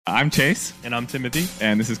I'm Chase. And I'm Timothy.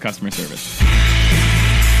 And this is Customer Service. Good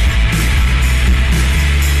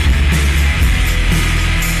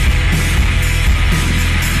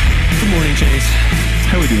morning, Chase.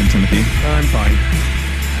 How are we doing, Timothy? I'm fine.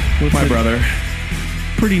 With my brother.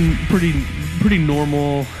 Pretty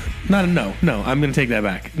normal. I'm going to take that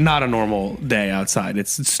back. Not a normal day outside.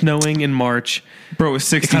 It's snowing in March. Bro, it was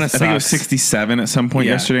 60. I think it was 67 at some point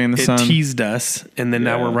yesterday in the sun. It teased us, and then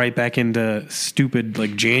now we're right back into stupid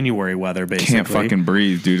January weather. Basically, can't fucking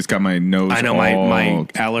breathe, dude. It's got my nose. I know my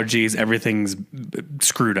allergies. Everything's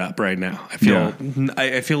screwed up right now.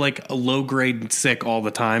 I feel like a low grade sick all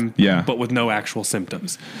the time. Yeah, but with no actual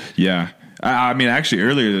symptoms. Yeah. I mean, actually,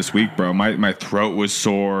 earlier this week, bro, my throat was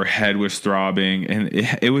sore, head was throbbing, and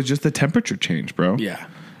it was just the temperature change, bro. Yeah.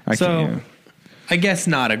 I guess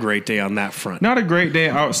not a great day on that front. Not a great day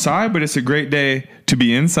outside, but it's a great day to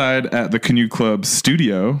be inside at the Canoe Club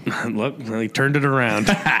studio. Look, he turned it around.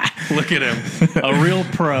 Look at him, a real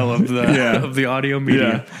pro of the audio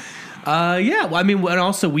media. Well, I mean, and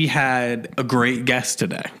also we had a great guest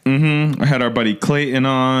today. Mm-hmm. I had our buddy Clayton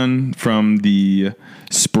on from the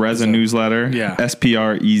Sprezza newsletter. Yeah,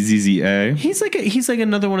 Sprezza. He's like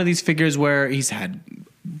another one of these figures where he's had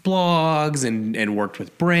blogs and worked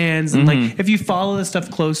with brands, and if you follow this stuff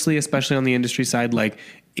closely, especially on the industry side,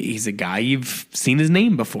 he's a guy you've seen his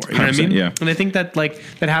name before. You know what I mean? Yeah. And I think that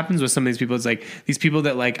that happens with some of these people. It's these people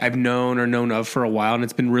that I've known or known of for a while, and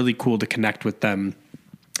it's been really cool to connect with them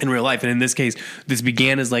in real life. And in this case, this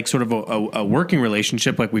began as sort of a working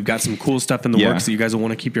relationship. We've got some cool stuff in the works that you guys will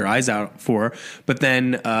want to keep your eyes out for. But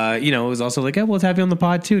then, it was also let's have you on the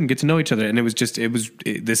pod too and get to know each other. And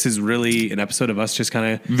this is really an episode of us just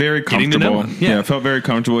kind of very comfortable. Yeah, I felt very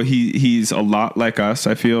comfortable. He's a lot like us,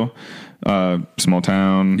 I feel. Small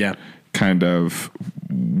town. Yeah. Kind of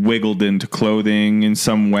wiggled into clothing in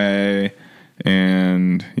some way.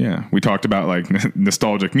 And we talked about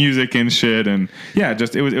nostalgic music and shit, and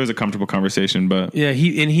it was a comfortable conversation. But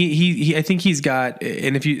he I think he's got,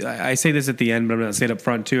 and I say this at the end, but I'm going to say it up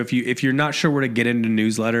front too. If you're not sure where to get into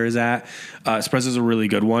newsletters at, Sprezza is a really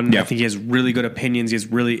good one. Yeah. I think he has really good opinions. He has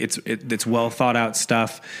it's well thought out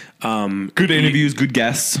stuff. Good interviews, good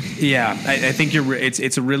guests. Yeah, I think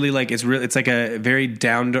it's like a very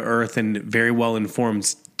down to earth and very well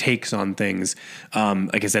informed takes on things.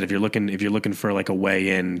 Like I said, if you're looking for a way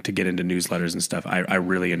in to get into newsletters and stuff, I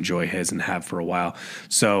really enjoy his and have for a while.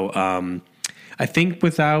 So I think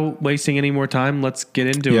without wasting any more time, let's get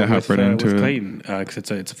into it with Clayton, because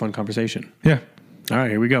it's a fun conversation. Yeah. All right,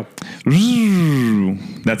 here we go.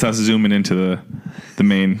 That's us zooming into the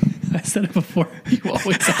main. I said it before. You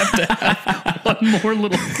always have to have one more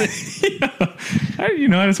little thing.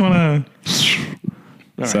 I just want to.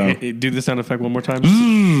 All right, do the sound effect one more time.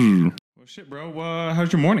 Well, shit, bro.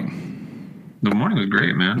 How's your morning? The morning was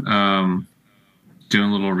great, man. Doing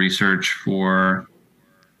a little research for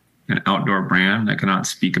an outdoor brand I cannot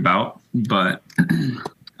speak about, but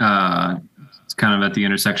it's kind of at the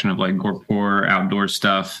intersection of core outdoor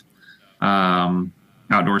stuff,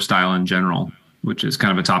 outdoor style in general, which is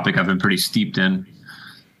kind of a topic I've been pretty steeped in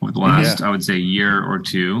over the last, I would say, year or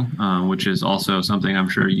two, which is also something I'm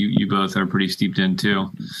sure you both are pretty steeped in too.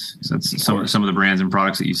 So that's some of the brands and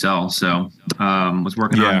products that you sell. So was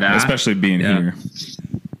working on that. Especially being here.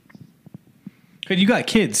 But you got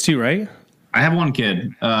kids too, right? I have one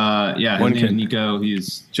kid. One kid. Nico.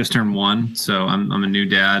 He's just turned 1, so I'm a new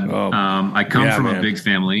dad. I come from a big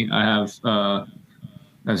family. I have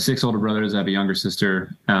 6 older brothers. I have a younger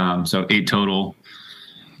sister, so 8 total.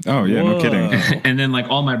 Oh yeah, whoa. No kidding. And then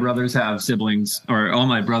all my brothers have siblings, or all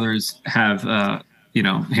my brothers have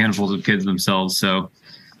handfuls of kids themselves. So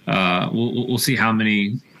we'll see how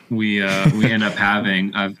many we end up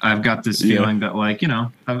having. I've got this feeling that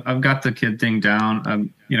I've got the kid thing down. I've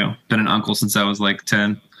been an uncle since I was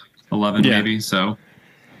 10, 11 maybe. So.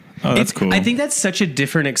 Oh, that's cool. I think that's such a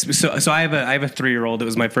different experience. So I have a 3-year-old that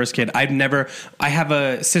was my first kid. I have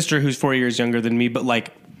a sister who's 4 years younger than me, but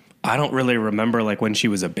I don't really remember when she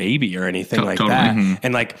was a baby or anything that. Mm-hmm.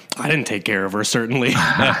 And I didn't take care of her, certainly.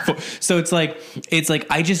 So it's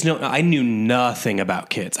I just know I knew nothing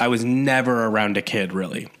about kids. I was never around a kid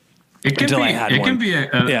really. It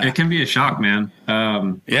can be a shock, man.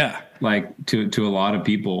 To a lot of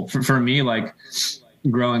people. For me,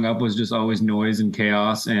 growing up was just always noise and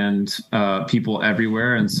chaos and people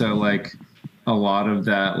everywhere, and so a lot of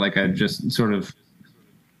that, I just sort of.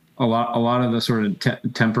 A lot of the sort of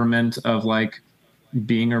temperament of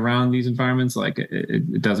being around these environments,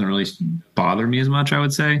 it doesn't really bother me as much, I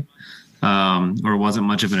would say, or wasn't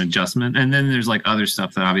much of an adjustment. And then there's other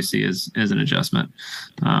stuff that obviously is an adjustment,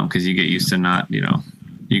 because you get used to not,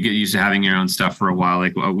 you get used to having your own stuff for a while.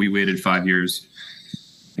 Like we waited 5 years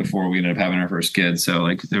before we ended up having our first kid. So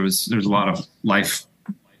like there's a lot of life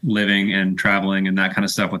living and traveling and that kind of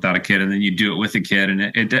stuff without a kid. And then you do it with a kid, and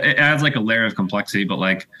it adds like a layer of complexity. But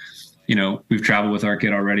like, you know, we've traveled with our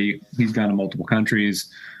kid already. He's gone to multiple countries.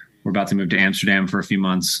 We're about to move to Amsterdam for a few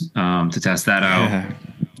months to test that out. Yeah.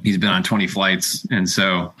 He's been on 20 flights. And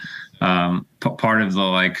so part of the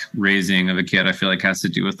like raising of a kid, I feel like has to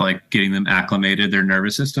do with like getting them acclimated, their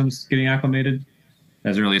nervous systems getting acclimated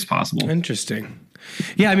as early as possible. Interesting.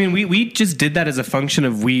 Yeah, I mean, we just did that as a function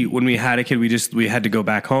of when we had a kid, we had to go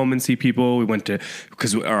back home and see people. We went to,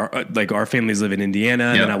 because our families live in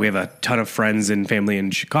Indiana, and we have a ton of friends and family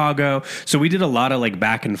in Chicago. So we did a lot of like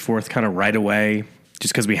back and forth kind of right away,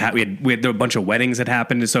 just because we had a bunch of weddings that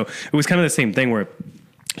happened. So it was kind of the same thing where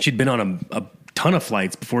she'd been on a ton of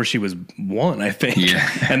flights before she was one, I think,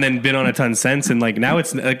 and then been on a ton since. And like now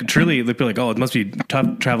it's like truly they'd be like, oh, it must be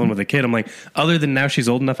tough traveling with a kid. I'm like, other than now she's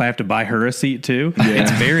old enough, I have to buy her a seat too. It's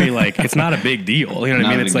very like, it's not a big deal. You know what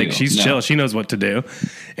I mean? It's like deal. She's chill. She knows what to do.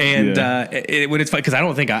 And when it's fun, because I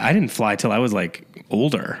don't think I didn't fly till I was like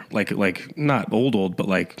older, like not old, but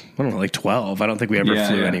like, I don't know, like 12. I don't think we ever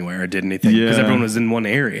flew anywhere or did anything because everyone was in one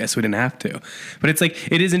area, so we didn't have to. But it's like,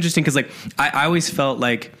 it is interesting because like I always felt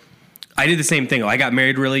like I did the same thing. I got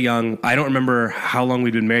married really young. I don't remember how long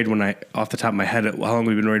we'd been married off the top of my head, how long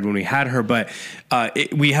we'd been married when we had her, but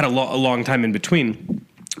we had a long time in between.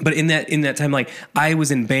 But in that time, like I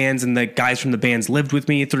was in bands, and the guys from the bands lived with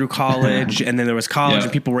me through college, and then there was college,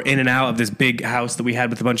 and people were in and out of this big house that we had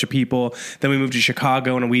with a bunch of people. Then we moved to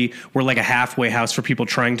Chicago, and we were like a halfway house for people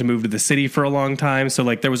trying to move to the city for a long time. So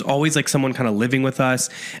like there was always like someone kind of living with us.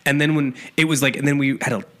 And then when it was like, and then we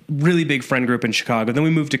had a really big friend group in Chicago. Then we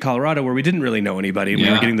moved to Colorado where we didn't really know anybody. We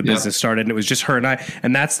were getting the business started, and it was just her and I.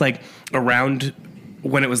 And that's like around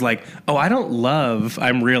when it was like, oh,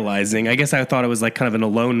 I'm realizing, I guess I thought I was like kind of an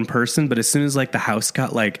alone person, but as soon as like the house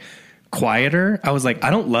got like quieter, I was like, I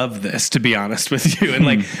don't love this, to be honest with you. And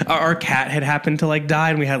like our cat had happened to like die,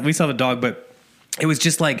 and we still have a dog, but it was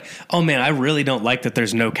just like, oh man, I really don't like that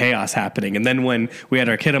there's no chaos happening. And then when we had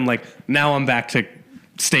our kid, I'm like, now I'm back to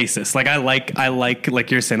stasis. Like I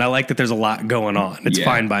like you're saying, I like that there's a lot going on. It's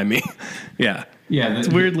fine by me. It's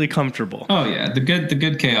weirdly comfortable. Oh yeah, the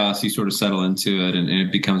good chaos, you sort of settle into it, and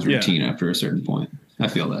it becomes routine after a certain point. I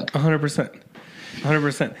feel that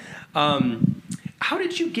 100%. How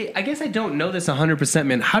did you get? I guess I don't know this 100%,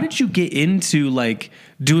 man. How did you get into like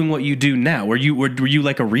doing what you do now? Were you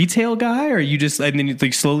like a retail guy, or you just and then you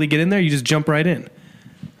like slowly get in there? You just jump right in.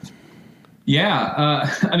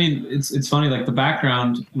 Yeah, I mean, it's funny. Like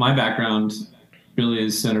my background really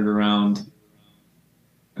is centered around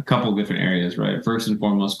a couple different areas, right? First and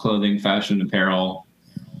foremost, clothing, fashion, apparel,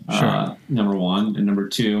 number one. And number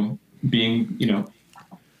two, being,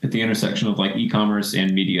 at the intersection of like e-commerce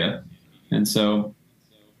and media. And so,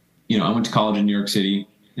 I went to college in New York City,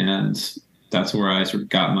 and that's where I sort of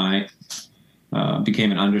got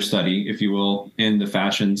became an understudy, if you will, in the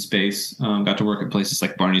fashion space. Got to work at places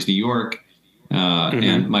like Barney's New York,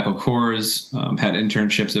 and Michael Kors, had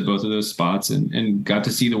internships at both of those spots, and got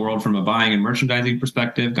to see the world from a buying and merchandising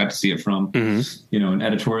perspective, got to see it from, an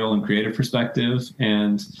editorial and creative perspective.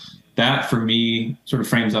 And that for me sort of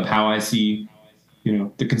frames up how I see,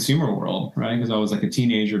 the consumer world, right? Because I was like a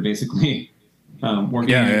teenager, basically,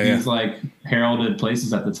 working in these like heralded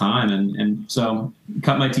places at the time. And so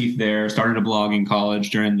cut my teeth there, started a blog in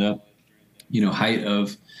college during the, height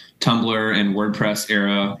of Tumblr and WordPress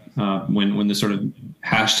era, when the sort of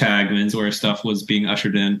hashtag menswear stuff was being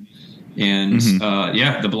ushered in. And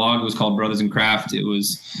the blog was called Brothers in Craft. It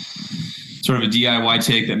was sort of a DIY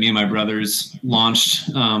take that me and my brothers launched,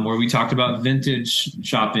 where we talked about vintage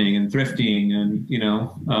shopping and thrifting and,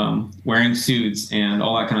 wearing suits and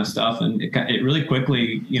all that kind of stuff. And it really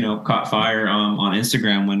quickly, caught fire on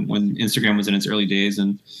Instagram when Instagram was in its early days,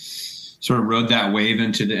 and sort of rode that wave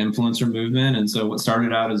into the influencer movement. And so what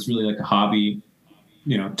started out as really like a hobby,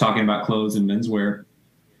 talking about clothes and menswear,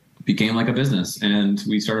 became like a business, and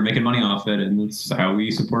we started making money off it. And that's how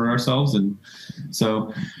we supported ourselves. And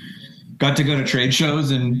so got to go to trade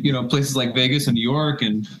shows in, places like Vegas and New York,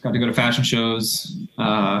 and got to go to fashion shows,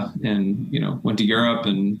 and, went to Europe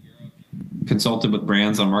and consulted with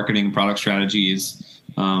brands on marketing and product strategies.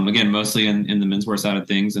 Again, mostly in the menswear side of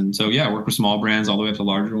things. And so, work with small brands all the way up to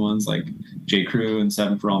larger ones like J. Crew and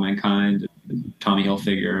Seven for All Mankind, and Tommy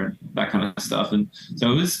Hilfiger, that kind of stuff. And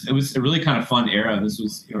so it was a really kind of fun era. This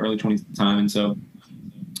was early 20s at the time. And so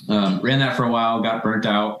ran that for a while, got burnt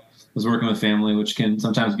out, was working with family, which can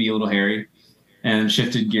sometimes be a little hairy, and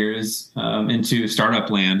shifted gears into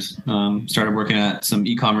startup land. Started working at some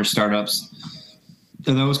e-commerce startups.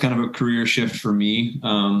 that was kind of a career shift for me.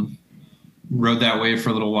 Rode that wave for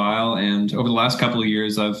a little while, and over the last couple of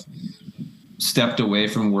years, I've stepped away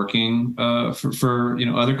from working for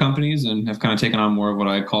other companies and have kind of taken on more of what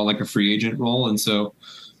I call like a free agent role. And so,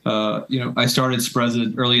 I started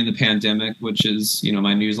Sprezza early in the pandemic, which is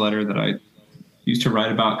my newsletter that I used to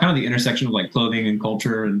write about kind of the intersection of like clothing and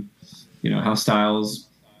culture and how styles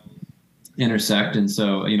intersect. And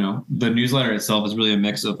so, the newsletter itself is really a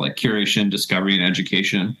mix of like curation, discovery, and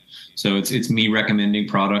education. So it's me recommending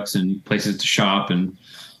products and places to shop and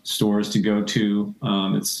stores to go to.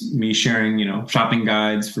 It's me sharing, shopping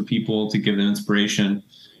guides for people to give them inspiration,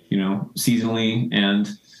 seasonally. And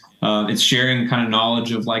it's sharing kind of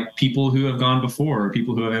knowledge of like people who have gone before, or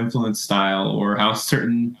people who have influenced style, or how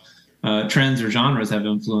certain trends or genres have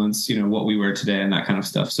influenced, what we wear today and that kind of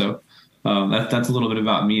stuff. So that's a little bit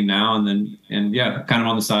about me now. And kind of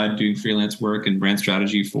on the side doing freelance work and brand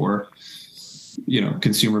strategy for,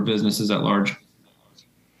 consumer businesses at large.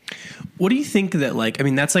 What do you think that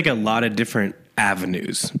that's like a lot of different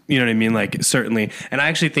avenues, you know what I mean? Like certainly. And I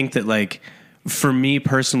actually think that like, for me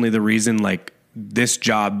personally, the reason like this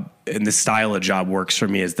job and this style of job works for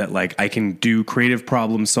me is that like I can do creative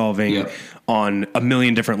problem solving on a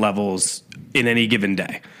million different levels in any given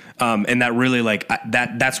day. And that really like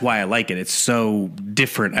that's why I like it. It's so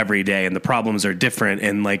different every day, and the problems are different,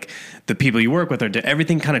 and like the people you work with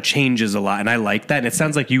everything kind of changes a lot. And I like that. And it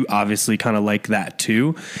sounds like you obviously kind of like that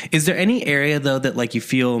too. Is there any area though that like you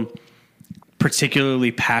feel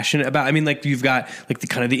particularly passionate about? I mean, like you've got like the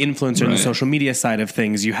kind of the influencer and the social media side of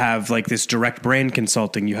things. You have like this direct brand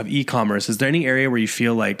consulting. You have e-commerce. Is there any area where you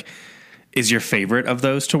feel like is your favorite of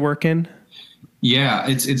those to work in? Yeah,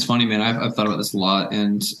 it's funny, man. I've thought about this a lot,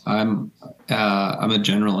 and I'm a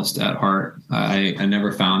generalist at heart. I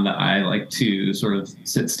never found that I like to sort of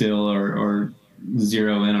sit still or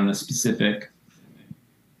zero in on a specific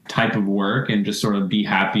type of work and just sort of be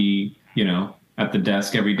happy, at the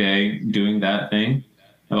desk every day doing that thing.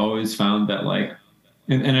 I've always found that like,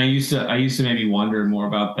 and I used to maybe wonder more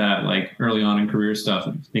about that like early on in career stuff,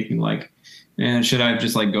 and thinking like, and should I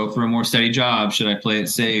just like go for a more steady job? Should I play it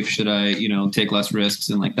safe? Should I, take less risks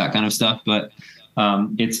and like that kind of stuff? But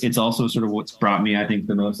it's also sort of what's brought me, I think,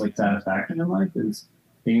 the most like satisfaction in life is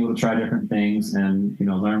being able to try different things and,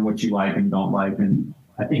 learn what you like and don't like. And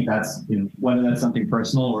I think that's, whether that's something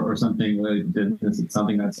personal or something related to business, it's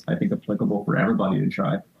something that's, I think, applicable for everybody to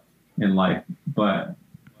try in life. But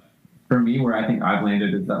for me, where I think I've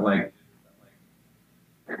landed is that like,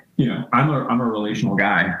 I'm a relational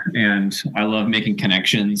guy, and I love making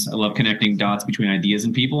connections. I love connecting dots between ideas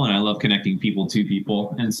and people, and I love connecting people to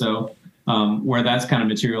people. And so where that's kind of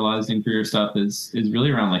materialized in career stuff is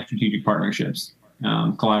really around like strategic partnerships,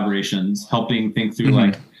 collaborations, helping think through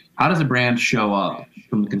like, how does a brand show up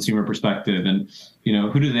from the consumer perspective, and,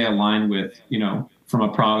 who do they align with, from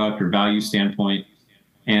a product or value standpoint,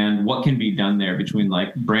 and what can be done there between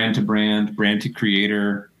like brand to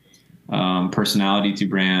creator, personality to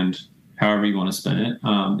brand, however you want to spin it.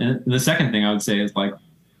 And the second thing I would say is like,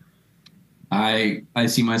 I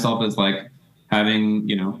see myself as like having,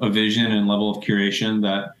 a vision and level of curation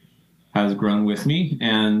that has grown with me.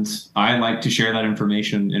 And I like to share that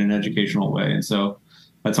information in an educational way. And so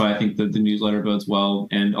that's why I think that the newsletter bodes well.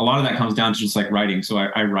 And a lot of that comes down to just like writing. So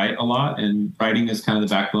I write a lot, and writing is kind of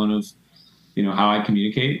the backbone of, how I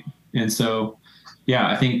communicate. And so, yeah,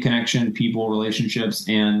 I think connection, people, relationships,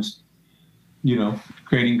 and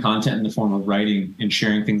creating content in the form of writing and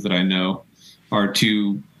sharing things that I know are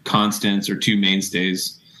two constants or two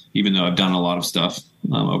mainstays, even though I've done a lot of stuff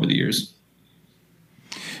over the years.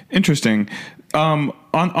 Interesting.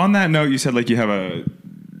 On that note, you said like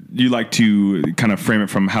you like to kind of frame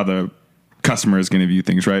it from how the customer is going to view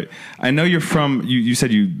things, right? I know you're from, you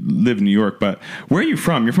said you live in New York, but where are you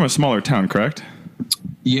from? You're from a smaller town, correct?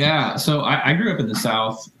 Yeah. So I grew up in the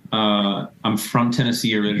South. I'm from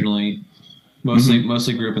Tennessee originally. Mostly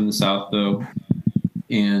grew up in the South though.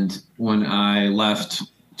 And when I left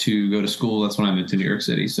to go to school, that's when I moved to New York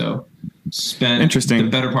City. So spent the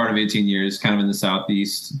better part of 18 years kind of in the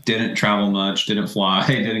Southeast, didn't travel much, didn't fly,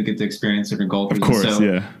 didn't get to experience different cultures. Of course,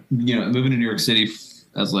 so, moving to New York City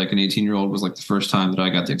as like an 18-year-old was like the first time that I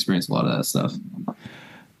got to experience a lot of that stuff.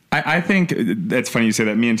 I think it's funny you say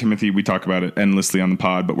that. Me and Timothy, we talk about it endlessly on the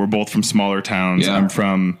pod, but we're both from smaller towns. Yeah. I'm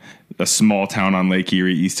from a small town on Lake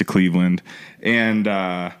Erie, east of Cleveland. And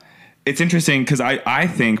it's interesting because I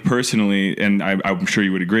think personally, and I'm sure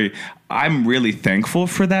you would agree, I'm really thankful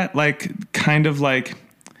for that, like, kind of like,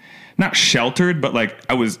 not sheltered, but like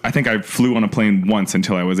I think I flew on a plane once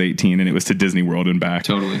until I was 18, and it was to Disney World and back.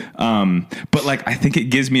 Totally. But like, I think it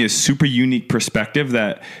gives me a super unique perspective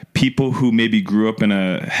that people who maybe grew up in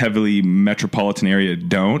a heavily metropolitan area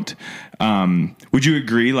don't. Would you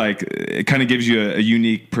agree? Like, it kind of gives you a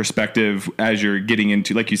unique perspective as you're getting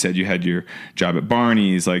into, like you said, you had your job at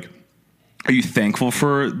Barney's. Like, are you thankful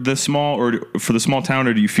for the small town,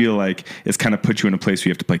 or do you feel like it's kind of put you in a place where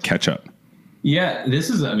you have to play catch up? Yeah,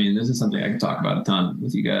 this is something I can talk about a ton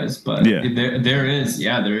with you guys, but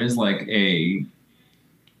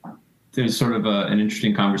there's sort of an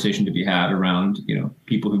interesting conversation to be had around,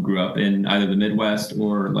 people who grew up in either the Midwest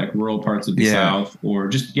or like rural parts of the South, or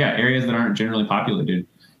just, areas that aren't generally populated,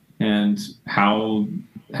 and how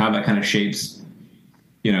that kind of shapes,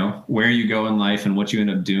 where you go in life and what you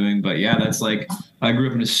end up doing. But that's like, I grew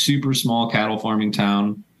up in a super small cattle farming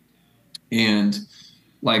town, and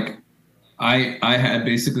like, I had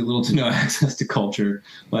basically little to no access to culture.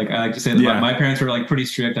 Like, I like to say that my parents were like pretty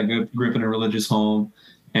strict. I grew up in a religious home,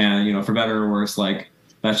 and, for better or worse, like,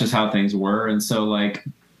 that's just how things were. And so, like,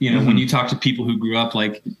 when you talk to people who grew up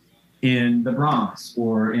like in the Bronx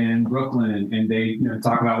or in Brooklyn, and they,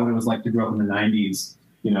 talk about what it was like to grow up in the 90s,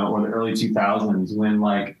 or the early 2000s, when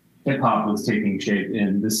like hip hop was taking shape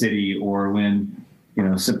in the city, or when,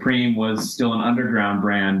 Supreme was still an underground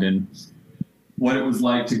brand, and what it was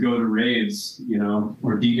like to go to raves,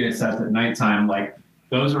 or DJ sets at nighttime. Like,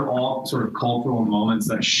 those are all sort of cultural moments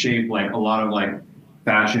that shape like a lot of like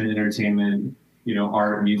fashion, entertainment,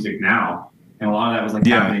 art, music now. And a lot of that was like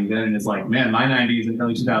happening then. And it's like, man, my 90s and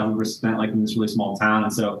early 2000s were spent like in this really small town.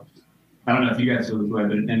 And so I don't know if you guys feel this way,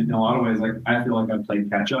 but in a lot of ways, like, I feel like I've played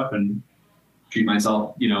catch up and treat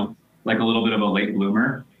myself, like a little bit of a late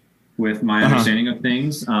bloomer with my understanding of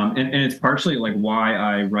things. And it's partially like why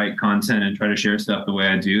I write content and try to share stuff the way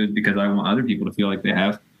I do, is because I want other people to feel like they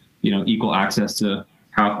have, equal access to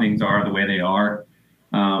how things are the way they are.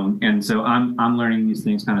 And so I'm learning these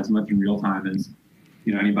things kind of as much in real time as,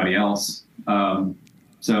 anybody else.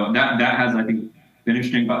 So that has, I think, been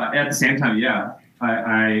interesting, but at the same time,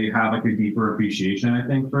 I have like a deeper appreciation, I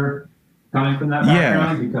think, for coming from that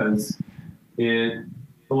background, because it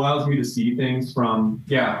allows me to see things from,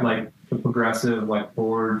 like the progressive, like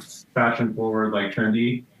forward, fashion forward, like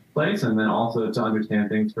trendy place, and then also to understand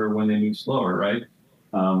things for when they move slower, right?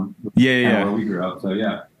 Where we grew up, so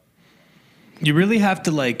You really have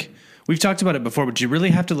to, like, we've talked about it before, but you really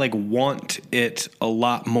have to like want it a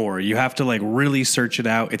lot more. You have to like really search it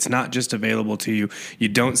out. It's not just available to you. You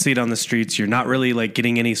don't see it on the streets. You're not really like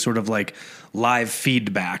getting any sort of like live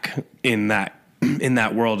feedback in that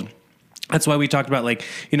world. That's why we talked about like,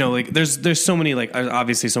 like there's so many, like,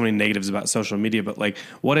 obviously so many negatives about social media, but like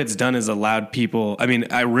what it's done is allowed people. I mean,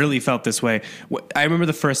 I really felt this way. I remember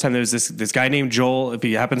the first time there was this guy named Joel. If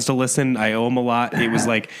he happens to listen, I owe him a lot. It was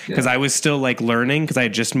like, because I was still like learning, because I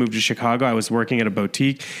had just moved to Chicago. I was working at a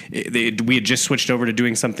boutique. We had just switched over to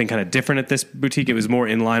doing something kind of different at this boutique. It was more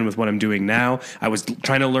in line with what I'm doing now. I was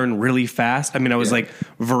trying to learn really fast. I mean, I was like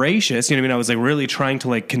voracious, I mean? I was like really trying to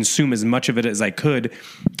like consume as much of it as I could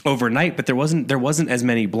overnight. But there wasn't as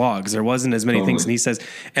many blogs. There wasn't as many things. And he says,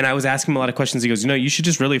 and I was asking him a lot of questions. He goes, you should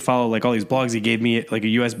just really follow like all these blogs. He gave me like a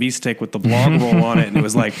USB stick with the blog roll on it. And it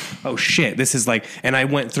was like, oh shit, this is like, and I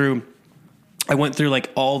went through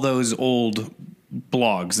like all those old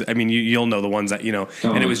blogs. I mean, you'll know the ones that, and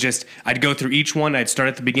it was just, I'd go through each one. I'd start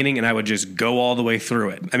at the beginning and I would just go all the way through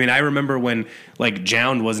it. I mean, I remember when like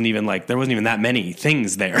Jound wasn't even like, there wasn't even that many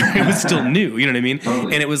things there. It was still new, you know what I mean?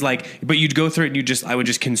 Totally. And it was like, but you'd go through it and I would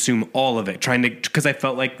just consume all of it, because I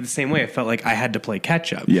felt like the same way. I felt like I had to play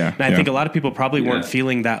catch up. Yeah. And I think a lot of people probably weren't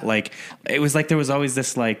feeling that. Like, it was like, there was always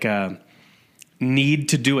this like, need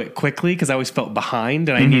to do it quickly, because I always felt behind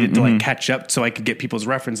and I needed to like catch up so I could get people's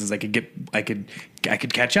references. I could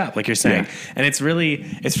catch up, like you're saying. And it's really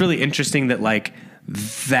interesting that like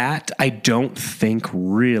that I don't think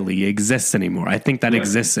really exists anymore. I think that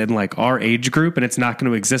exists in like our age group, and it's not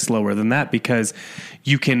going to exist lower than that, because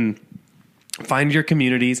you can find your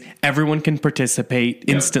communities. Everyone can participate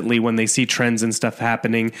instantly when they see trends and stuff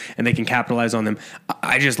happening, and they can capitalize on them.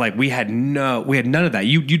 I just like, we had none of that.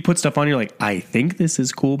 You'd put stuff on, you're like, I think this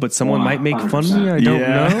is cool, but someone might make 100%. Fun of me. I don't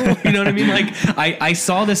know. You know what I mean? Like I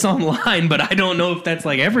saw this online, but I don't know if that's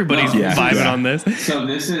like everybody's vibing on this. So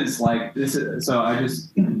I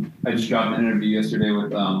just dropped an interview yesterday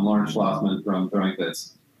with Lauren Schlossman from Throwing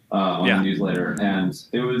Fits on the newsletter, and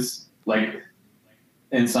it was like,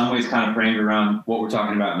 in some ways kind of framed around what we're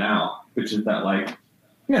talking about now, which is that like,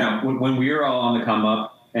 when we were all on the come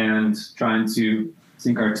up and trying to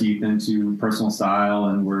sink our teeth into personal style,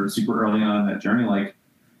 and we're super early on in that journey, like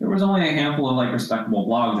there was only a handful of like respectable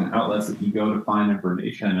blogs and outlets that you go to find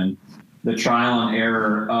information, and the trial and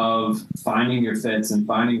error of finding your fits and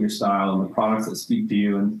finding your style and the products that speak to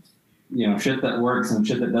you, and shit that works and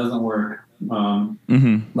shit that doesn't work.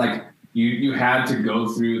 Like you had to go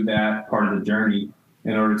through that part of the journey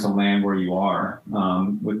in order to land where you are,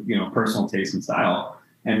 with personal taste and style.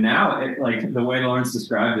 And now, like the way Lawrence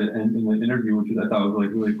described it in the interview, which I thought was like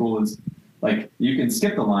really cool, is like you can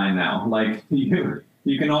skip the line now. Like you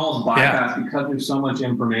can almost bypass because there's so much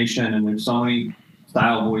information and there's so many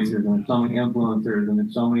style voices and there's so many influencers and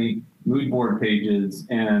there's so many mood board pages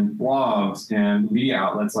and blogs and media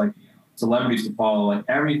outlets, like celebrities to follow. Like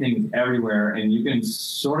everything is everywhere, and you can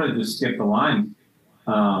sort of just skip the line,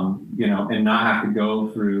 and not have to go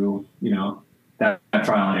through that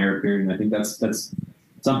trial and error period. And I think that's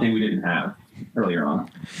something we didn't have earlier on.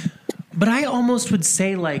 But I almost would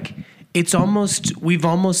say like we've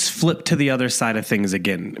almost flipped to the other side of things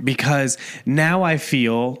again, because now I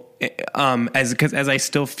feel as I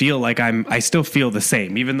still feel like I still feel the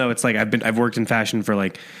same, even though it's like I've worked in fashion for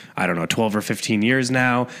like, I don't know, 12 or 15 years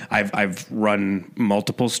now. I've run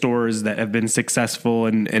multiple stores that have been successful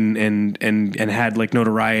and had like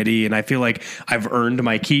notoriety. And I feel like I've earned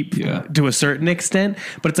my keep to a certain extent,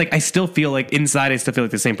 but it's like, I still feel like inside, I still feel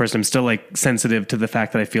like the same person. I'm still like sensitive to the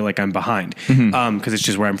fact that I feel like I'm behind, cause it's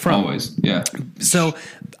just where I'm from. Always. Yeah. So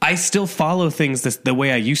I still follow things the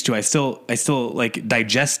way I used to. I still like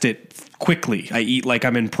digest it quickly. I eat like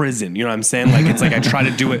I'm in prison. You know what I'm saying? Like, it's like I try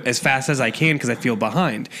to do it as fast as I can because I feel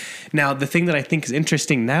behind. Now, the thing that I think is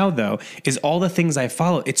interesting now, though, is all the things I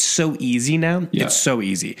follow. It's so easy now. Yeah. It's so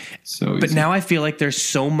easy. But now I feel like there's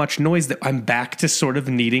so much noise that I'm back to sort of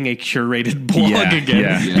needing a curated blog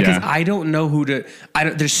again. Because I don't know who to...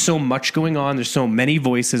 there's so much going on. There's so many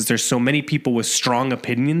voices. There's so many people with strong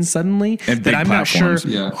opinions suddenly that I'm not sure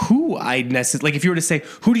who I necessarily... Like, if you were to say,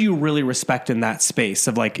 who do you really respect in that space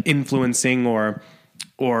of like influencing or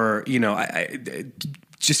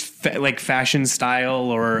like fashion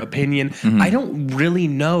style or opinion, I don't really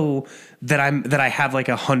know that I have like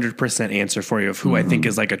 100% answer for you of who I think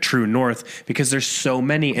is like a true north, because there's so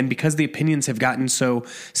many, and because the opinions have gotten so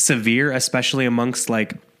severe, especially amongst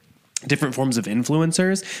like different forms of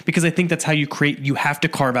influencers, because I think that's how you have to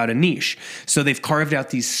carve out a niche. So they've carved out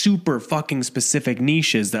these super fucking specific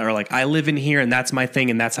niches that are like, I live in here and that's my thing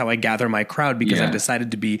and that's how I gather my crowd because I've decided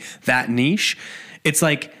to be that niche. It's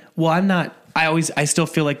like, well, I still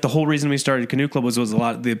feel like the whole reason we started Canoe Club was a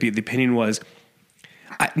lot, the opinion was,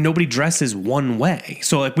 nobody dresses one way.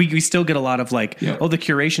 So like we still get a lot of like, the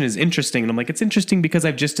curation is interesting. And I'm like, it's interesting because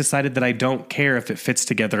I've just decided that I don't care if it fits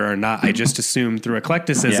together or not. I just assume through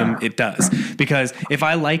eclecticism it does. Because if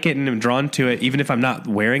I like it and I'm drawn to it, even if I'm not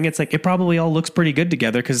wearing it, it's like, it probably all looks pretty good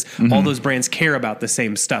together because all those brands care about the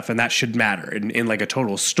same stuff, and that should matter in like a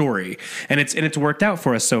total story. And it's worked out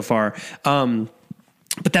for us so far.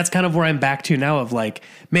 But that's kind of where I'm back to now of like,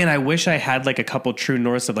 man, I wish I had like a couple true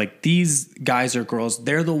norths of like, these guys or girls,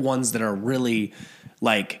 they're the ones that are really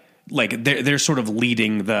like they're sort of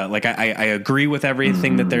leading the, like, I agree with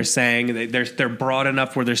everything that they're saying. They're broad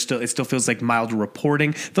enough where it still feels like mild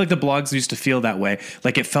reporting. I feel like the blogs used to feel that way.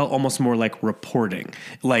 Like it felt almost more like reporting,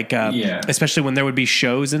 like, especially when there would be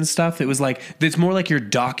shows and stuff. It was like, it's more like you're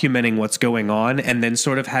documenting what's going on and then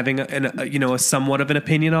sort of having a somewhat of an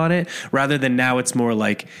opinion on it, rather than now it's more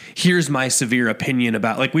like, here's my severe opinion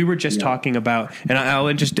about, like we were just talking about, and I'm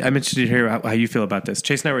interested to hear how you feel about this.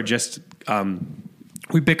 Chase and I were just,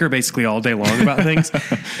 we bicker basically all day long about things.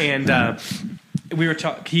 And we were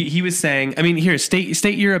talking, he was saying, I mean, here,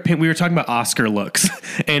 state your opinion. We were talking about Oscar looks,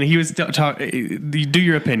 and he was talking, do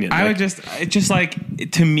your opinion. I would just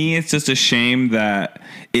like, to me, it's just a shame that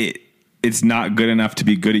it's not good enough to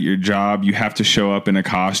be good at your job. You have to show up in a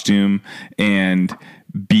costume and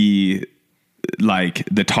be like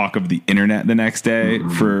the talk of the internet the next day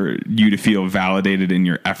for you to feel validated in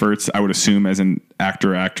your efforts, I would assume, as an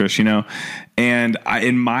actor or actress, and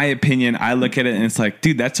in my opinion, I look at it and it's like,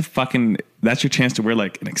 dude, that's your chance to wear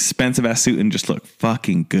like an expensive ass suit and just look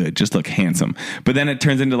fucking good, just look handsome. But then it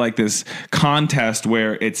turns into like this contest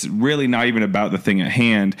where it's really not even about the thing at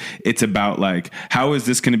hand. It's about like, how is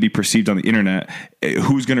this going to be perceived on the internet?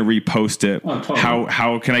 Who's going to repost it? Oh, totally.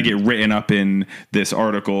 How can I get written up in this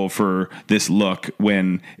article for this look,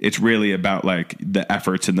 when it's really about like the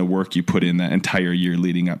efforts and the work you put in that entire year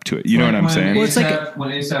leading up to it. You know what I'm saying? Well, it's like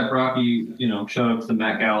when A$AP Rocky, showed up to the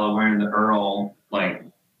Met Gala wearing the Earl like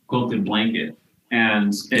quilted blanket,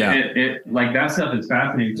 and it like that stuff is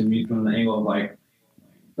fascinating to me from the angle of like,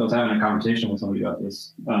 I was having a conversation with somebody about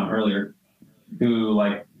this earlier, who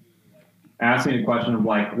like asked me the question of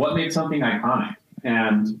like, what makes something iconic?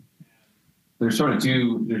 And there's sort of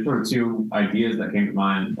two ideas that came to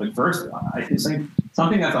mind. Like first, I think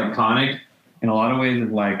something that's iconic in a lot of ways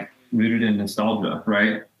is like rooted in nostalgia,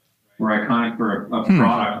 right? We're iconic for a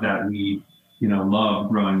product that we, love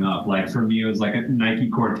growing up. Like for me, it was like a Nike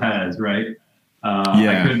Cortez, right?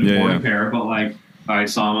 I couldn't afford a pair, but like I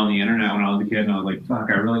saw them on the internet when I was a kid, and I was like,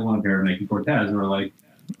 "Fuck, I really want a pair of Nike Cortez," or like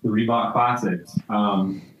the Reebok Classics,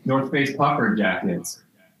 North Face puffer jackets.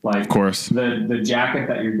 Like, of course, the jacket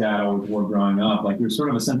that your dad always wore growing up. Like, there's sort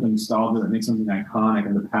of a sense of nostalgia that makes something iconic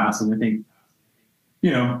in the past, and I think.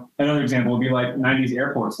 Another example would be like 90s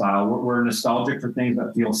airport style. We're nostalgic for things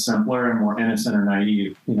that feel simpler and more innocent or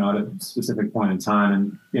naive, at a specific point in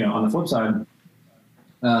time. And, on the flip side,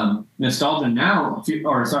 nostalgia now,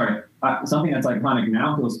 something that's iconic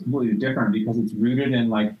now feels completely different because it's rooted in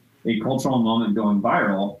like a cultural moment going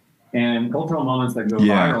viral. And cultural moments that go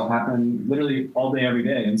viral happen literally all day, every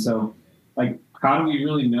day. And so, like, how do we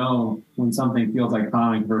really know when something feels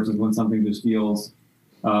iconic versus when something just feels,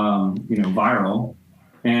 viral?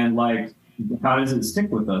 And like, how does it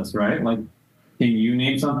stick with us, right? Like, can you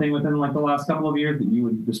name something within like the last couple of years that you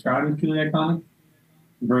would describe as truly iconic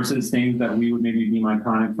versus things that we would maybe deem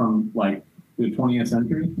iconic from like the 20th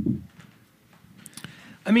century?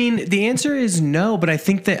 I mean, the answer is no, but I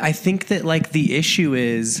think that like the issue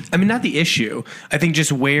is, not the issue. I think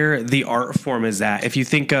just where the art form is at. If you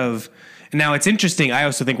think of, now it's interesting. I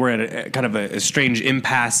also think we're at a kind of a strange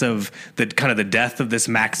impasse of the kind of the death of this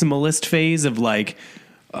maximalist phase of like,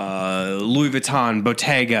 Louis Vuitton,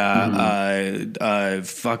 Bottega,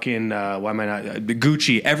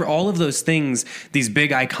 Gucci, all of those things, these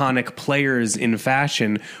big iconic players in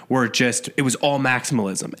fashion were just, it was all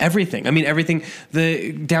maximalism. Everything. Everything,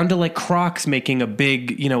 down to like Crocs making a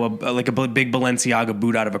big, a big Balenciaga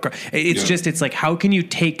boot out of a Croc. It's just, it's like, how can you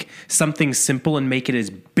take something simple and make it as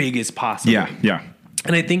big as possible? Yeah.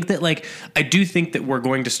 And I think that, like, I do think that we're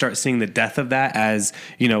going to start seeing the death of that as,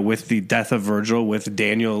 with the death of Virgil, with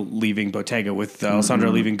Daniel leaving Bottega, with Alessandro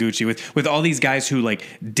leaving Gucci, with all these guys who, like,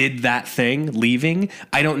 did that thing leaving.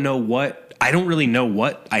 I don't really know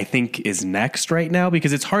what I think is next right now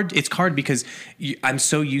because it's hard. It's hard because I'm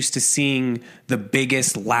so used to seeing the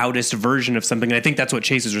biggest, loudest version of something. And I think that's what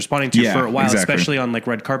Chase is responding to for a while, especially on, like,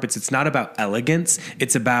 red carpets. It's not about elegance.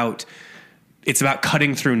 It's about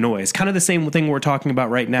cutting through noise. Kind of the same thing we're talking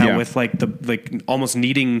about right now with like almost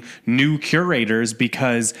needing new curators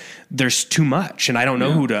because there's too much, and I don't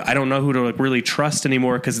know who to like really trust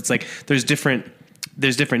anymore because it's like there's different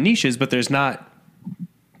niches, but there's not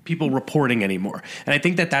people reporting anymore. And I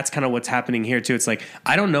think that that's kind of what's happening here too. It's like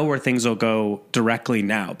I don't know where things will go directly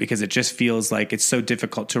now because it just feels like it's so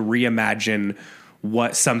difficult to reimagine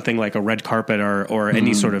what something like a red carpet or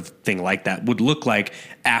any sort of thing like that would look like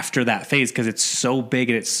after that phase because it's so big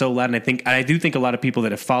and it's so loud. And I do think a lot of people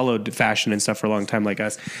that have followed fashion and stuff for a long time like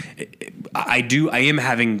us, I am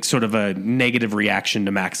having sort of a negative reaction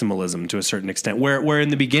to maximalism to a certain extent where in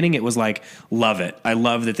the beginning it was like, love it. I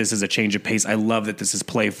love that this is a change of pace. I love that this is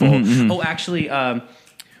playful. Oh, actually,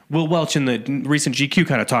 Will Welch in the recent GQ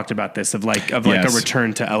kind of talked about this of like a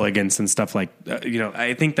return to elegance and stuff like,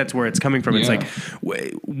 I think that's where it's coming from. Yeah. It's like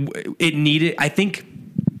it needed, I think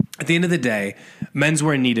at the end of the day,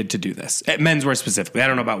 menswear needed to do this. Menswear specifically. I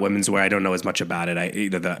don't know about women's wear. I don't know as much about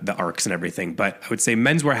it. The arcs and everything, but I would say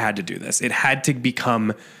menswear had to do this. It had to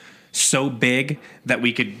become so big that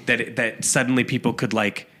that suddenly people could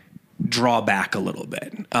like draw back a little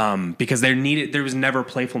bit because there was never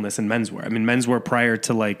playfulness in menswear. Menswear prior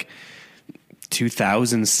to like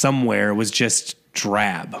 2000 somewhere was just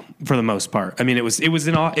drab for the most part. It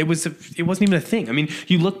wasn't even a thing.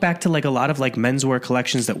 You look back to like a lot of like menswear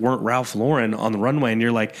collections that weren't Ralph Lauren on the runway and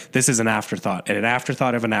you're like, this is an afterthought and an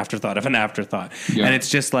afterthought of an afterthought of an afterthought. Yep. And it's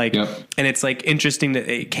just like, and it's like interesting that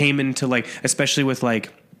it came into like, especially with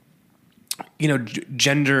like,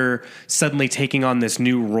 gender suddenly taking on this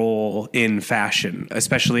new role in fashion,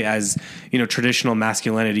 especially as, traditional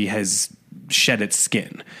masculinity has shed its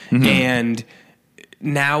skin. Mm-hmm. And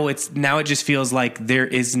now it just feels like there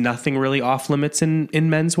is nothing really off limits in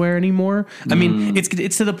menswear anymore.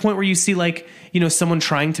 It's to the point where you see like, someone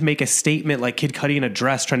trying to make a statement like Kid Cudi in a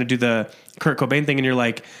dress, trying to do the Kurt Cobain thing. And you're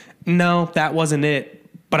like, no, that wasn't it.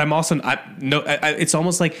 But I'm also it's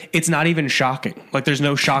almost like it's not even shocking. Like there's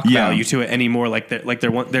no shock value to it anymore. I think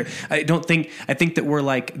that we're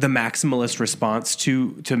like the maximalist response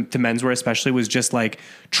to menswear especially was just like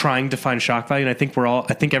trying to find shock value. And I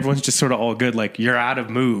think everyone's just sort of all good. Like you're out of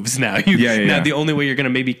moves now. Now the only way you're going to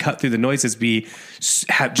maybe cut through the noise is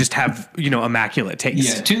have immaculate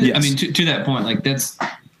taste. Yeah. To that point, like it's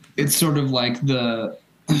sort of like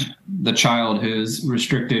the child who's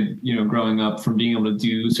restricted, growing up from being able to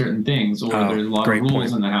do certain things, or there's a lot of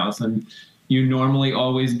rules in the house, and you normally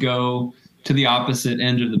always go to the opposite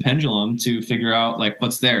end of the pendulum to figure out like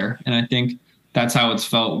what's there. And I think that's how it's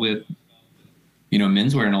felt with,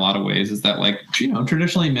 menswear in a lot of ways, is that like,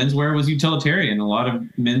 traditionally menswear was utilitarian. A lot of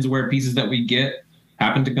menswear pieces that we get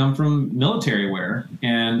happen to come from military wear.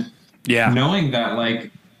 And knowing that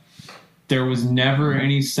like there was never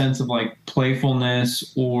any sense of like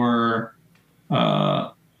playfulness or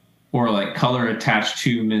like color attached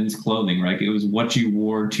to men's clothing, right? It was what you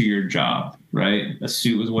wore to your job, right? A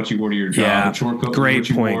suit was what you wore to your job. A short coat was what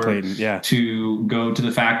you wore to go to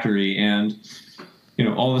the factory. And,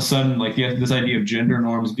 all of a sudden, like this idea of gender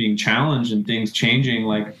norms being challenged and things changing,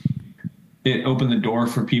 like it opened the door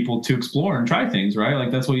for people to explore and try things, right? Like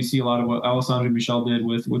that's what you see a lot of what Alessandro Michel did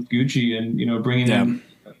with Gucci, and, bringing in,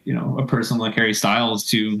 a person like Harry Styles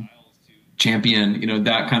to champion,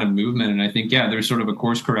 that kind of movement. And I think, there's sort of a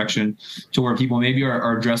course correction to where people maybe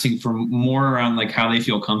are dressing for more around like how they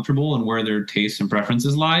feel comfortable and where their tastes and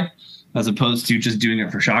preferences lie, as opposed to just doing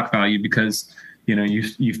it for shock value because,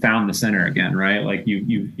 you found the center again, right? Like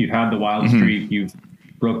you've had the wild streak, you've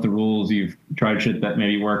broke the rules, you've tried shit that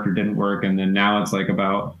maybe worked or didn't work. And then now it's like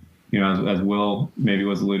about, as Will maybe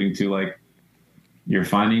was alluding to, like, you're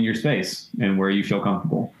finding your space and where you feel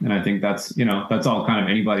comfortable. And I think that's all kind of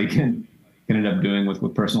anybody can end up doing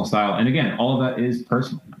with personal style. And again, all of that is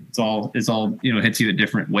personal. It's all hits you at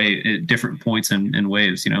different points and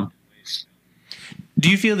waves, Do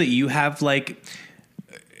you feel that you have like,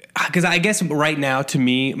 because I guess right now to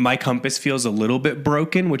me, my compass feels a little bit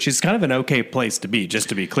broken, which is kind of an okay place to be, just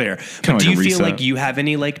to be clear. But do you feel like you have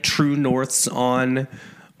any like true norths on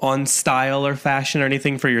style or fashion or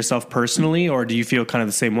anything for yourself personally, or do you feel kind of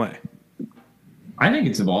the same way? I think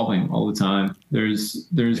it's evolving all the time. There's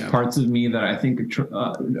parts of me that I think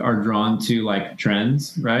are drawn to like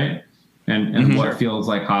trends, right? And what feels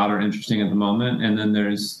like hot or interesting at the moment. And then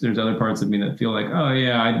there's other parts of me that feel like, oh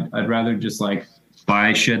yeah, I'd rather just like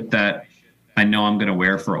buy shit that I know I'm going to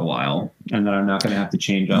wear for a while and that I'm not going to have to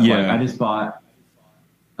change up. Yeah. Like I just bought,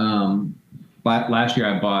 last year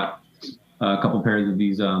I bought a couple pairs of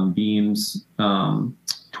these Beams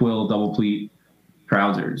twill double pleat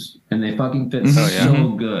trousers, and they fucking fit so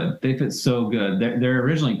good. They fit so good. They're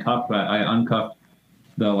originally cuffed, but I uncuffed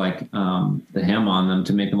the hem on them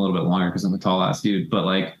to make them a little bit longer because I'm a tall ass dude. But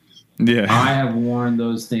like, I have worn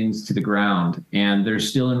those things to the ground and they're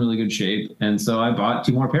still in really good shape. And so I bought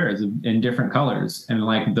 2 more pairs in different colors. And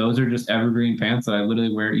like, those are just evergreen pants that I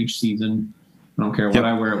literally wear each season. I don't care what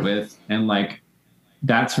I wear it with. And like,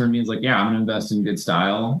 that's for me is like, I'm going to invest in good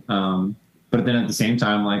style. But then at the same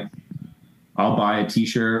time, like, I'll buy a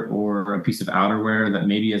t-shirt or a piece of outerwear that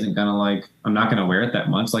maybe isn't going to like, I'm not going to wear it that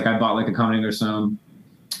much. Like I bought like a Comme des Garçons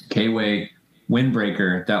K-Way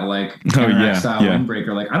windbreaker that like style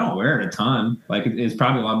windbreaker. Like I don't wear it a ton. Like it's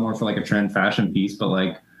probably a lot more for like a trend fashion piece, but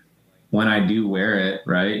like when I do wear it,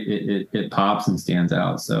 right, it pops and stands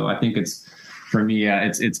out. So I think it's, for me,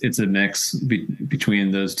 it's a mix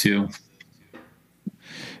between those two.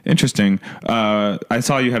 Interesting. I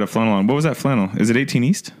saw you had a flannel on. What was that flannel? Is it 18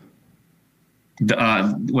 East? This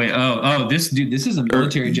is a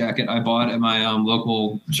military jacket I bought at my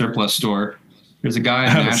local surplus store. There's a guy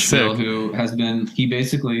in Nashville who he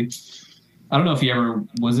basically, I don't know if he ever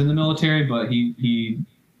was in the military, but he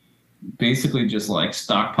basically just like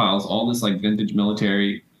stockpiles all this like vintage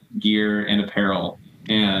military gear and apparel.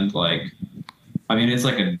 And like, I mean, it's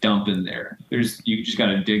like a dump in there. You just got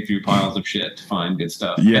to dig through piles of shit to find good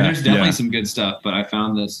stuff. Yeah, and there's definitely some good stuff, but I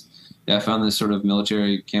found this sort of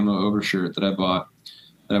military camo overshirt that I bought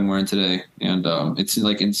that I'm wearing today. And it's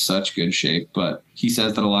like in such good shape, but he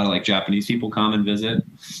says that a lot of like Japanese people come and visit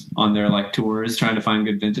on their like tours trying to find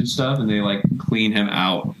good vintage stuff. And they like clean him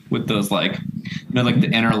out with those like, like the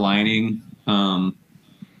inner lining, that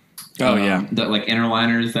like inner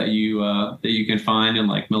liners that you can find in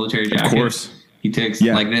like military jackets. Of course. He takes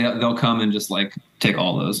like they'll come and just like take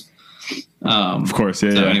all those. Of course. So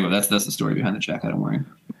anyway, that's the story behind the jacket I'm wearing.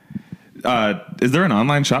 Is there an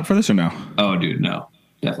online shop for this or no? Oh, dude, no.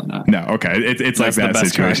 Definitely not. No, okay. It's like that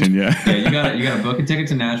situation, you gotta book a ticket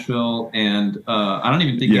to Nashville, and I don't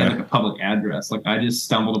even think you have like a public address. Like I just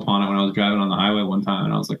stumbled upon it when I was driving on the highway one time,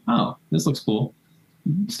 and I was like, oh, this looks cool.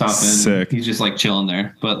 Stop in. Sick. He's just like chilling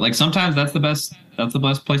there. But like sometimes that's the best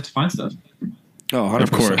place to find stuff. Oh, 100%.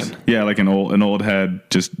 Of course. Yeah, like an old head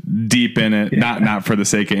just deep in it, not for the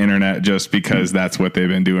sake of internet, just because that's what they've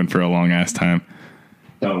been doing for a long ass time.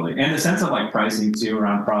 Totally. And the sense of like pricing too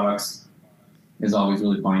around products is always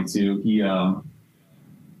really funny too.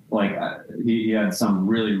 like he had some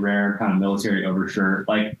really rare kind of military overshirt.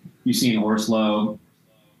 Like you've seen Orslo,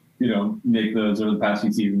 make those over the past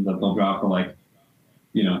few seasons that they'll drop for like,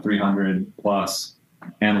 300 plus.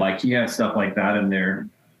 And like he has stuff like that in there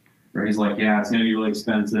where he's like, yeah, it's going to be really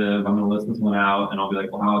expensive. I'm going to list this one out. And I'll be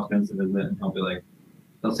like, well, how expensive is it? And he'll be like,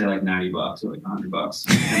 they'll say like $90 or like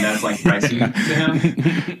 $100. And that's like pricey to him.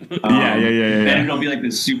 Yeah. And it'll be like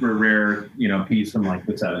this super rare, piece from like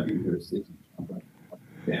the 70s or 60s.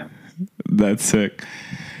 Damn. That's sick.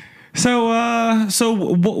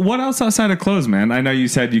 So what else outside of clothes, man? I know you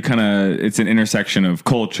said it's an intersection of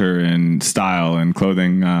culture and style and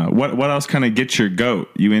clothing. What else kind of gets your goat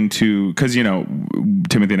you into? Because,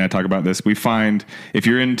 Timothy and I talk about this. We find if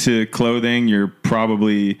you're into clothing, you're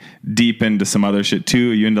probably deep into some other shit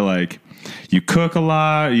too. Are you into like, you cook a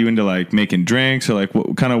lot? Are you into like making drinks or like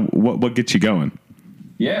what gets you going?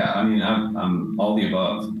 Yeah. I mean, I'm all the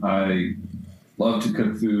above. I love to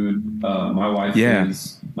cook food. My wife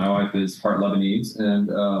is part Lebanese, and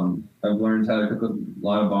I've learned how to cook a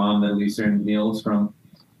lot of bomb Middle Eastern meals from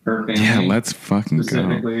her family. Yeah, let's fucking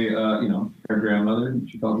specifically, her grandmother.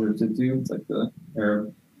 She called her Titu. It's like the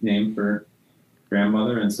Arab name for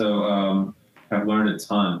grandmother, and so I've learned a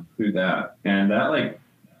ton through that. And that, like,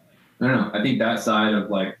 I don't know. I think that side of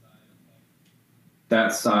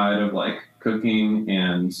cooking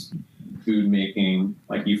and food making,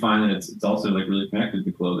 like you find that it's also like really connected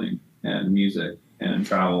to clothing and music and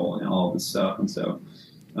travel and all of this stuff. And so,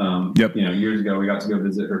 years ago we got to go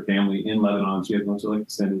visit her family in Lebanon. She had a bunch of like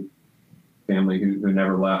extended family who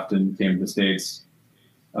never left and came to the States.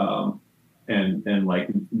 And like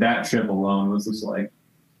that trip alone was just like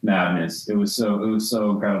madness. It was so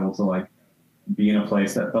incredible to like be in a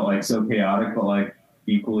place that felt like so chaotic, but like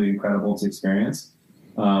equally incredible to experience.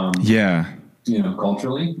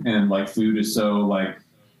 Culturally, and like food is so like,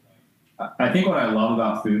 I think what I love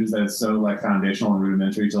about food is that it's so like foundational and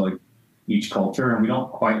rudimentary to like each culture, and we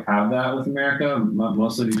don't quite have that with America,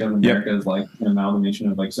 mostly because America is like an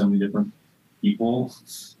amalgamation of like so many different people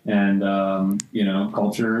and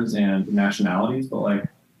cultures and nationalities, but like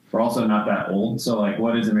we're also not that old. So like,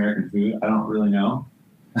 what is American food? I don't really know.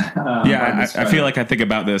 I feel like I think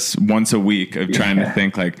about this once a week of trying to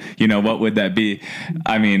think like, what would that be?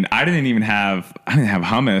 I mean, I didn't have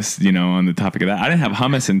hummus, on the topic of that. I didn't have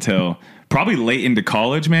hummus until probably late into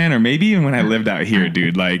college, man, or maybe even when I lived out here,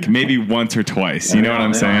 dude, like maybe once or twice. You know what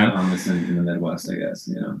I'm saying? Hummus in the Midwest, I guess,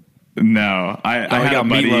 No, I had a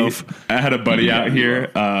buddy. I had a buddy out here.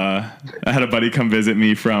 I had a buddy come visit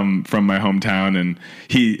me from my hometown, and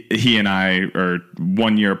he and I are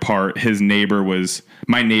 1 year apart.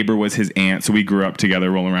 My neighbor was his aunt, so we grew up together,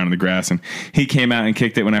 rolling around in the grass. And he came out and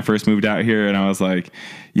kicked it when I first moved out here, and I was like,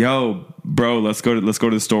 "Yo, bro, let's go to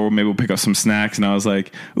the store. Maybe we'll pick up some snacks." And I was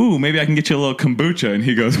like, "Ooh, maybe I can get you a little kombucha." And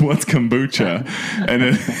he goes, "What's kombucha?" And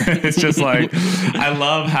it's just like, I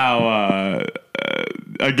love how.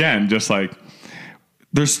 Again, just like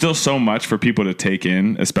there's still so much for people to take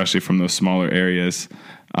in, especially from those smaller areas.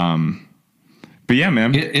 But yeah,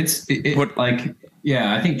 man, I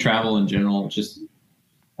think travel in general just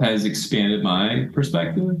has expanded my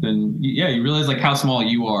perspective, and you realize like how small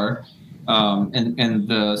you are, and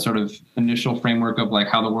the sort of initial framework of like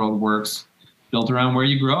how the world works built around where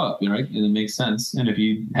you grew up, right? And it makes sense. And if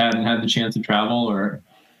you hadn't had the chance to travel, or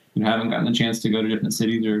you haven't gotten a chance to go to different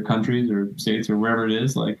cities or countries or states or wherever it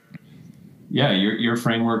is, like, your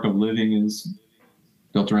framework of living is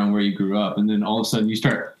built around where you grew up. And then all of a sudden you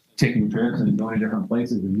start taking trips and going to different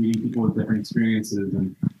places and meeting people with different experiences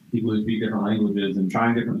and people who speak different languages and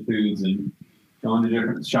trying different foods and going to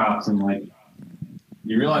different shops. And like,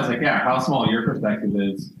 you realize like, how small your perspective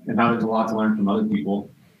is and how there's a lot to learn from other people.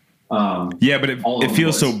 But it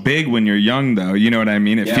feels so big when you're young, though. You know what I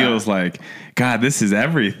mean? It feels like, God, this is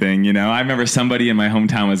everything. I remember somebody in my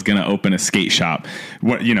hometown was going to open a skate shop.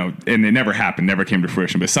 And it never happened, never came to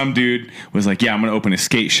fruition. But some dude was like, yeah, I'm going to open a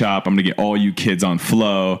skate shop. I'm going to get all you kids on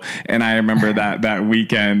flow. And I remember that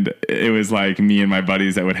weekend, it was like me and my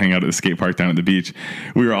buddies that would hang out at the skate park down at the beach.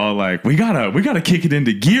 We were all like, we gotta kick it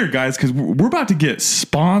into gear, guys, because we're about to get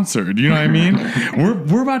sponsored. You know what I mean?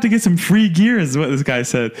 we're about to get some free gear, is what this guy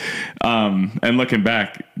said. And looking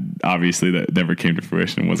back, obviously that never came to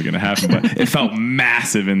fruition and wasn't going to happen, but it felt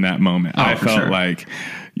massive in that moment. I felt like,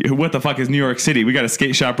 what the fuck is New York City? We got a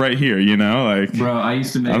skate shop right here, like, bro, I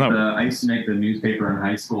used to make the newspaper in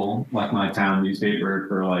high school, like my town newspaper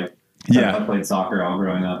for like, I played soccer all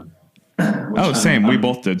growing up. Same. We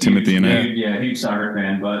both did, Timothy and I. Huge soccer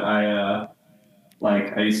fan, but I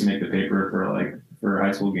used to make the paper for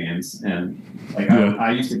high school games. And like,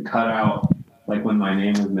 I used to cut out like when my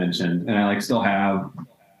name was mentioned, and I like still have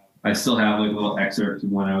I still have like little excerpts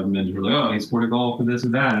of when I was in Menswear, like, oh, he scored a goal for this or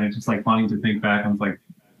that. And it's just like funny to think back. I was like,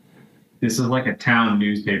 this is like a town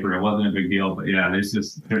newspaper. It wasn't a big deal, but yeah, there's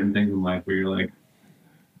just certain things in life where you're like,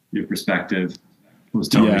 your perspective was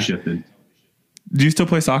totally shifted. Do you still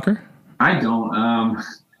play soccer? I don't.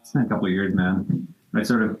 It's been a couple of years, man. I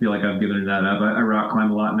sort of feel like I've given that up. I rock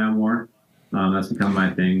climb a lot now more. That's become my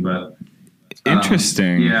thing, but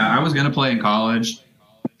interesting. Yeah, I was gonna play in college,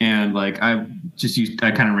 and like I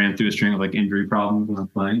kind of ran through a string of like injury problems when I was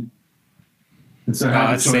playing. And so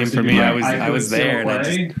that's the same for me. I was there,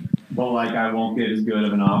 but like I won't get as good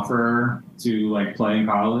of an offer to like play in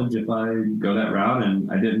college if I go that route, and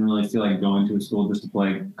I didn't really feel like going to a school just to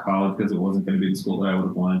play college because it wasn't going to be the school that I would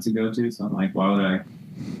have wanted to go to. So I'm like, why would I,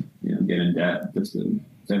 get in debt just to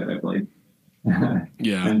say that I played?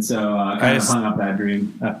 Yeah. And so I kind of hung up that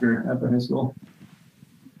dream after high school.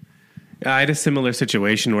 I had a similar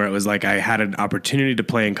situation where it was like I had an opportunity to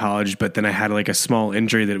play in college, but then I had like a small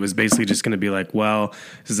injury that was basically just going to be like, well,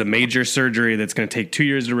 this is a major surgery that's going to take 2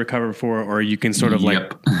 years to recover for, or you can sort of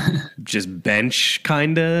like just bench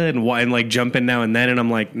kind of and like jump in now and then. And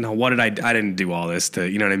I'm like, no, I didn't do all this to,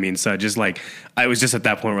 you know what I mean? So just like, I was just at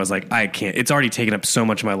that point where I was like, I can't, it's already taken up so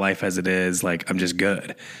much of my life as it is. Like, I'm just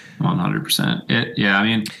good. 100%. Yeah. I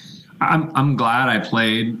mean, I'm glad I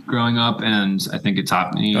played growing up, and I think it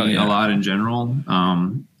taught me a lot in general.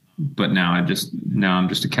 But now I'm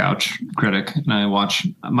just a couch critic, and I watch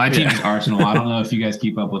my team's Arsenal. I don't know if you guys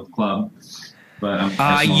keep up with the club, but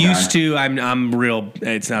I used to. I'm real.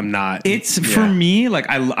 I'm not. For me. Like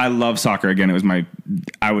I love soccer. Again, it was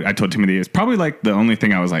I told Timothy it's probably like the only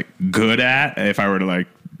thing I was like good at if I were to like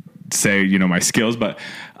say my skills, but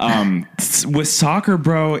with soccer,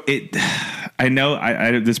 bro, I know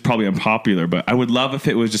this is probably unpopular, but I would love if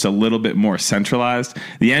it was just a little bit more centralized.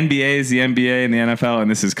 The NBA is the NBA and the NFL,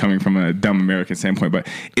 and this is coming from a dumb American standpoint, but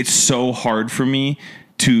it's so hard for me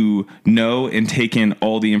to know and take in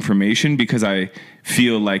all the information because I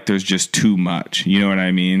feel like there's just too much. You know what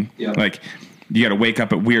I mean? Yeah. Like, you got to wake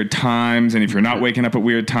up at weird times. And if you're not waking up at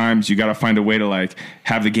weird times, you got to find a way to like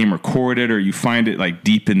have the game recorded, or you find it like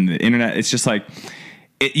deep in the internet. It's just like,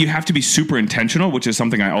 you have to be super intentional, which is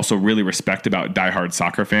something I also really respect about diehard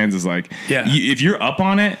soccer fans is like, if you're up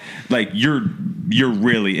on it, like you're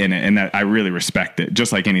really in it. And that I really respect it,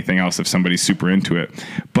 just like anything else, if somebody's super into it.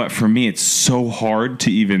 But for me, it's so hard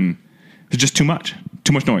to there's just too much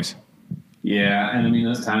noise. Yeah, and I mean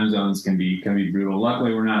those time zones can be brutal.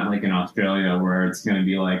 Luckily, we're not like in Australia where it's going to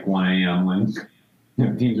be like 1 a.m. when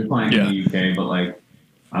teams are playing in the UK. But like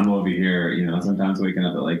I'm over here, sometimes waking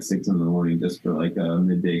up at like 6 a.m. just for like a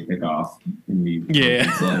midday kickoff.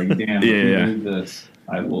 It's like, damn, if this,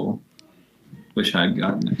 I will. Wish I'd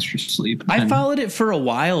gotten extra sleep. I followed it for a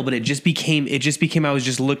while, but it just became I was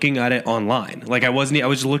just looking at it online. Like I was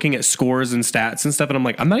just looking at scores and stats and stuff, and I'm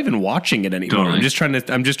like, I'm not even watching it anymore. Totally. I'm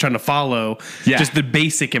just trying to follow just the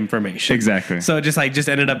basic information. Exactly. So I just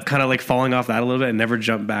ended up kind of like falling off that a little bit and never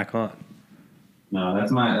jumped back on. No,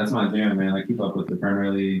 that's my jam, man. I keep up with the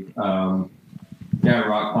Premier League. Rock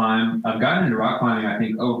climb. I've gotten into rock climbing, I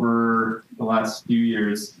think, over the last few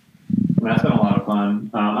years. That's been a lot of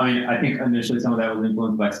fun. I think initially some of that was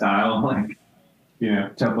influenced by style, like,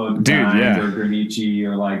 Topo Designs or Granici,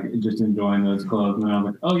 or like just enjoying those clothes. And I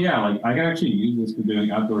was like, oh yeah, like I can actually use this for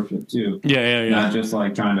doing outdoor shit too. Yeah. Not just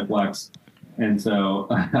like trying to flex. And so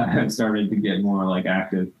I've started to get more like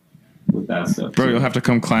active with that stuff. Bro, you'll have to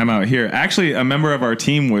come climb out here. Actually, a member of our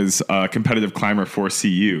team was a competitive climber for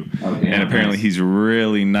CU. And apparently he's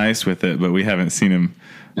really nice with it, but we haven't seen him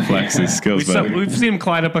flex his skills. We've seen him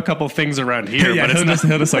climb up a couple things around here, but he'll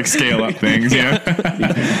just like scale up things.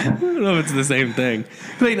 I don't know if it's the same thing.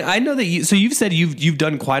 Clayton, I know that you've said you've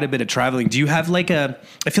done quite a bit of traveling. Do you have like I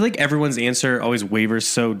feel like everyone's answer always wavers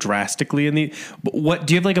so drastically do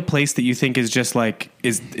you have like a place that you think is just like,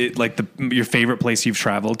 is it like your favorite place you've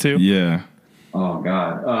traveled to? Yeah. Oh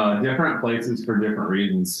God. Different places for different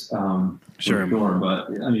reasons. Sure. But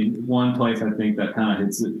I mean, one place I think that kind of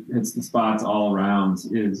hits the spots all around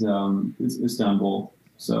is Istanbul.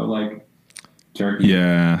 So like Turkey.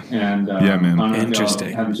 Yeah. And man. I don't know Interesting.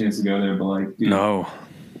 if y'all have the chance to go there, but like, dude, no.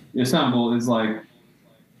 Istanbul is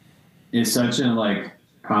such a like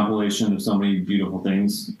compilation of so many beautiful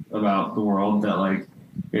things about the world that like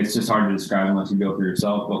it's just hard to describe unless you go for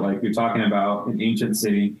yourself. But like you're talking about an ancient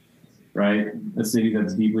city. Right? A city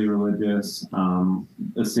that's deeply religious,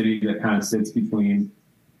 a city that kind of sits between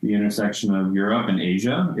the intersection of Europe and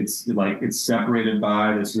Asia. It's separated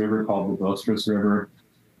by this river called the Bosphorus River,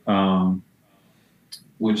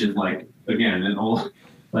 which is like, again, an old,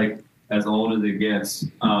 like as old as it gets.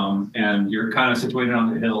 And you're kind of situated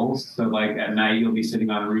on the hills. So like at night you'll be sitting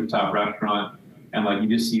on a rooftop restaurant and like you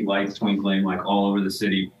just see lights twinkling like all over the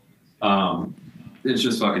city. It's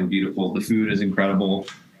just fucking beautiful. The food is incredible.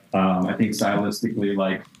 I think stylistically,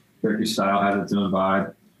 like Turkish style has its own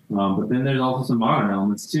vibe. But then there's also some modern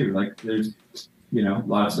elements too. Like there's, you know, a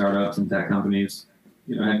lot of startups and tech companies,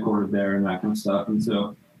 you know, headquartered there and that kind of stuff. And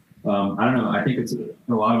so, I don't know. I think it's in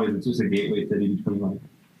a lot of ways, it's just a gateway city between like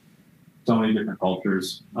so many different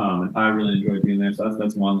cultures. And I really enjoy being there. So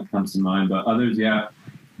that's one that comes to mind. But others,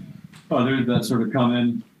 others that sort of come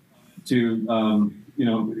in to, you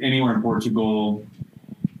know, anywhere in Portugal.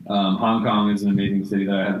 Hong Kong is an amazing city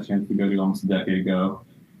that I had a chance to go to almost a decade ago.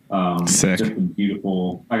 Sick. Just been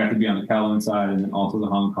beautiful. I got to be on the Kowloon side and then also the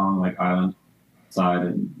Hong Kong like island side,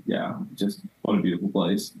 and yeah, just what a beautiful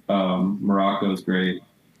place. Morocco is great,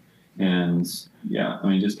 and yeah, I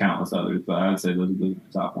mean just countless others, but I would say those are the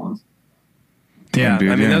top ones. Yeah,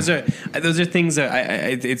 dude, I mean those are things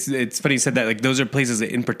that it's funny you said that. Like those are places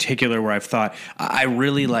in particular where I've thought I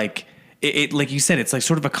really like. It like you said, it's like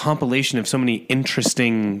sort of a compilation of so many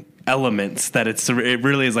interesting elements that it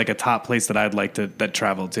really is like a top place that I'd like to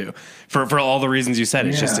travel to for all the reasons you said.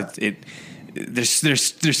 It's just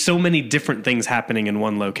there's so many different things happening in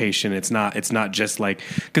one location. It's not just like,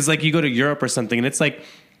 because like you go to Europe or something and it's like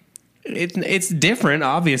it's different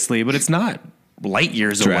obviously, but it's not light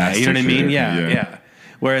years away. You know what I mean? Yeah.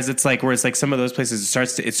 Whereas it's like some of those places,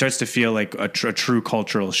 it starts to feel like a true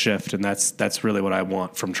cultural shift, and that's really what I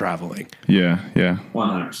want from traveling. Yeah.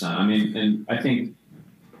 100%. I mean, and I think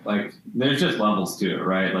like there's just levels to it,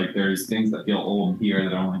 right? Like there's things that feel old here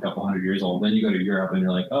that are only a couple hundred years old. Then you go to Europe and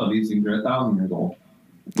you're like, oh, these things are 1,000 years old.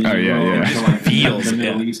 Then yeah. To like the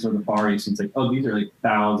Middle East or the Far East, and it's like, oh, these are like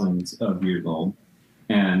thousands of years old.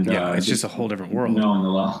 And it's just a whole different world. Knowing the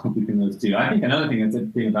level between those two. I think another thing that's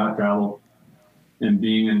interesting about travel and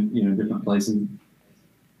being in, you know, different places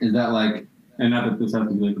is that like, and not that this has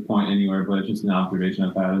to be like a point anywhere, but it's just an observation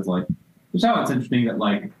I've had is like, just how it's interesting that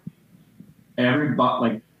like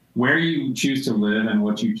like where you choose to live and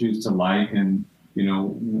what you choose to like and, you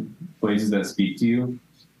know, places that speak to you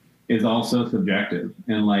is also subjective.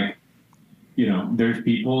 And like, you know, there's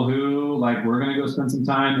people who like, we're going to go spend some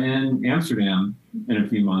time in Amsterdam in a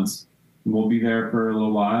few months. We'll be there for a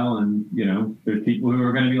little while, and you know, there's people who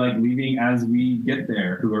are going to be like leaving as we get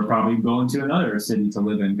there, who are probably going to another city to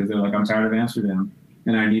live in because they're like, I'm tired of Amsterdam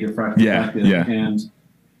and I need a fresh perspective. Yeah. And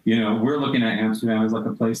you know, we're looking at Amsterdam as like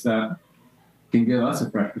a place that can give us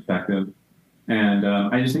a fresh perspective. And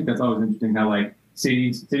I just think that's always interesting how like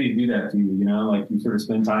cities do that to you. You know, like you sort of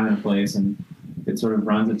spend time in a place and it sort of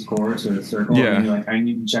runs its course or its circle, and you're like, I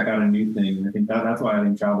need to check out a new thing. And I think that's why I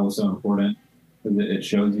think travel is so important. Because it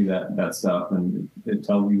shows you that stuff, and it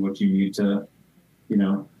tells you what you need to, you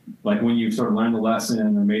know, like when you sort of learned the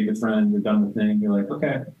lesson or made the friend or done the thing, you're like,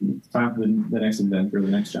 okay, it's time for the next adventure, the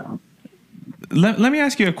next challenge. Let me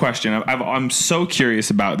ask you a question. I'm so curious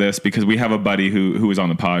about this because we have a buddy who was on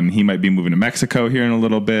the pod, and he might be moving to Mexico here in a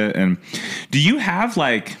little bit. And do you have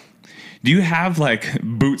like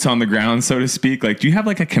boots on the ground, so to speak? Like, do you have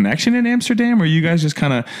like a connection in Amsterdam, or you guys just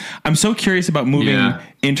kind of, I'm so curious about moving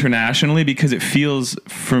internationally because it feels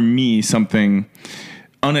for me something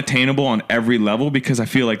unattainable on every level because I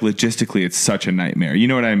feel like logistically it's such a nightmare. You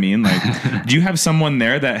know what I mean? Like, do you have someone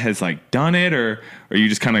there that has like done it, or are you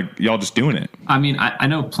just kind of, y'all just doing it? I mean, I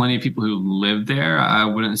know plenty of people who live there. I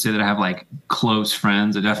wouldn't say that I have like close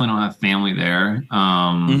friends. I definitely don't have family there.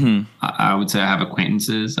 I would say I have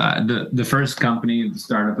acquaintances. The first company, the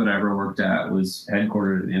startup that I ever worked at was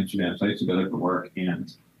headquartered in Amsterdam. So I used to go there for work,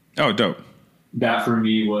 and oh, dope. That for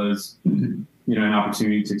me was, you know, an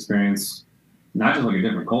opportunity to experience not just like a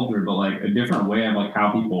different culture, but like a different way of like how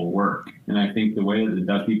people work. And I think the way that the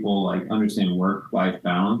Dutch people like understand work-life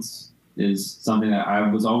balance is something that I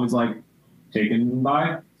was always like taken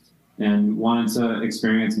by and wanted to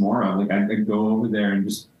experience more of. Like I'd go over there and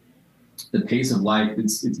just the pace of life,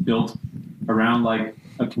 it's built around like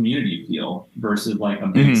a community feel versus like a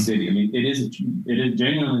big city. I mean, it is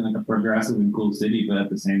genuinely like a progressive and cool city, but at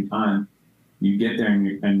the same time, you get there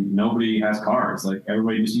and nobody has cars. Like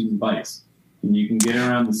everybody just uses bikes. And you can get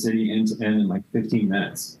around the city end to end in like 15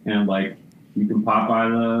 minutes. And like you can pop by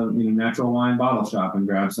the natural wine bottle shop and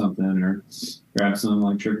grab something, or grab some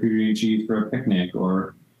like charcuterie and cheese for a picnic,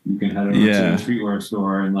 or you can head over to the streetwear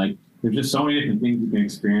store. And like there's just so many different things you can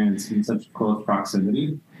experience in such close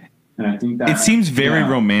proximity. And I think that it seems very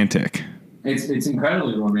romantic. It's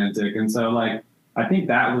incredibly romantic. And so like I think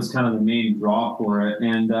that was kind of the main draw for it.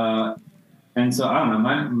 And so I don't know,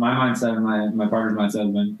 my mindset and my partner's mindset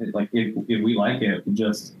has been like, if we like it, we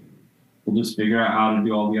just we'll just figure out how to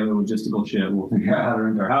do all the other logistical shit. We'll figure out how to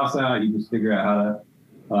rent our house out. You just figure out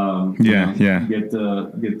how to, get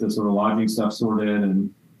the sort of lodging stuff sorted.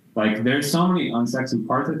 And like, there's so many unsexy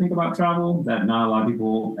parts, I think, about travel that not a lot of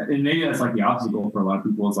people, and maybe that's like the opposite goal for a lot of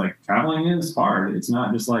people. It's like, traveling is hard. It's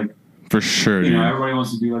not just like, for sure, you know, everybody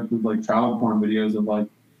wants to do like travel porn videos of like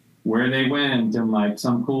where they went and like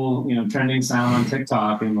some cool, you know, trending sound on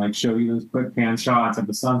TikTok and like show you those quick pan shots of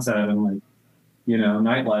the sunset and like, you know,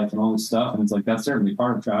 nightlife and all this stuff. And it's like, that's certainly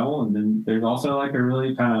part of travel. And then there's also like a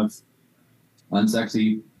really kind of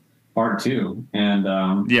unsexy part too. And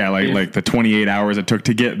like the 28 hours it took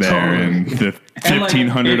to get there and the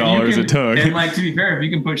 $1,500 it took. And like, to be fair, if you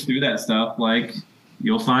can push through that stuff, like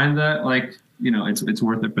you'll find that like, you know, it's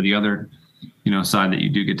worth it for the other, you know, side that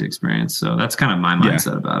you do get to experience. So that's kind of my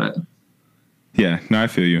mindset about it. Yeah, no, I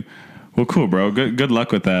feel you. Well, cool, bro. Good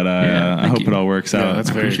luck with that. I hope it all works out.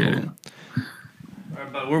 That's very cool.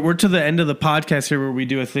 But we're to the end of the podcast here where we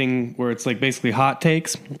do a thing where it's like basically hot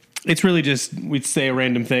takes. It's really just we'd say a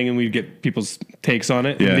random thing and we'd get people's takes on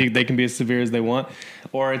it. Yeah. They can be as severe as they want.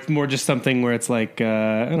 Or it's more just something where it's like,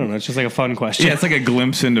 I don't know, it's just like a fun question. Yeah, it's like a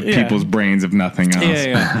glimpse into people's brains, if nothing else.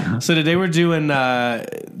 Yeah. So today we're doing,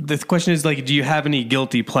 the question is like, do you have any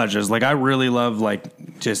guilty pleasures? Like I really love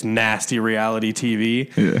like just nasty reality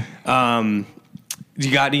TV. Yeah.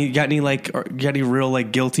 You got any real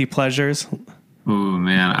like guilty pleasures? Oh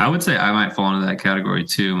man, I would say I might fall into that category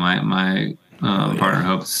too. My partner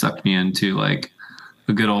Hope sucked me into like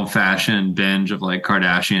a good old fashioned binge of like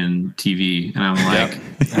Kardashian TV, and I'm like,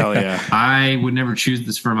 hell yeah, I would never choose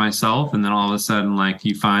this for myself. And then all of a sudden, like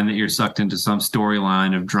you find that you're sucked into some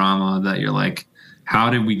storyline of drama that you're like, how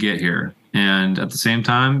did we get here? And at the same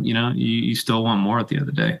time, you know, you still want more at the end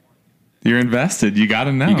of the day. You're invested. You got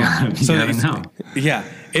to know. You gotta know. Yeah.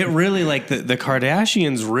 It really like the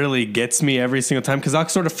Kardashians really gets me every single time because I'll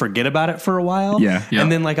sort of forget about it for a while. Yeah.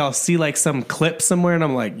 And then like I'll see like some clip somewhere and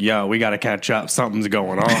I'm like, yo, we got to catch up. Something's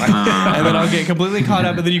going on. And then I'll get completely caught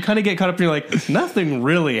up. And then you kind of get caught up and you're like, nothing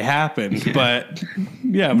really happened. Yeah. But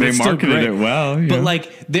yeah, they marketed it well. Yeah. But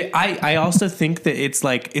like I also think that it's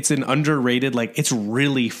like it's an underrated, like it's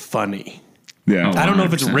really funny. Yeah, I don't know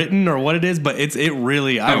if it's written or what it is, but I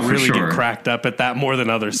really sure. get cracked up at that more than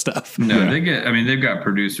other stuff. No, they've got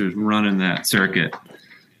producers running that circuit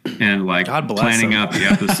and like planning out the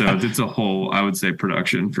episodes. It's a whole, I would say,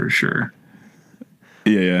 production for sure.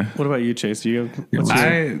 Yeah. What about you, Chase?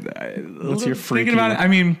 What's your freaky? Thinking about it, I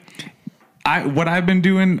mean, what I've been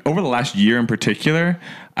doing over the last year in particular,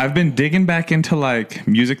 I've been digging back into like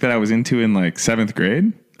music that I was into in like 7th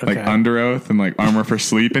grade. Like Under Oath and like Armor for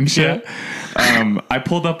Sleep and shit.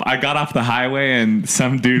 I got off the highway and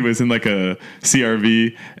some dude was in like a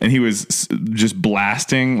CRV and he was just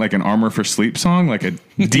blasting like an Armor for Sleep song, like a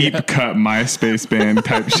deep cut MySpace band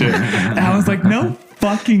type shit. And I was like, no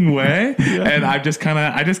fucking way. Yeah. And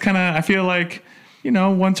I feel like, you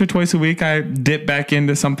know, once or twice a week, I dip back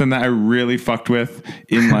into something that I really fucked with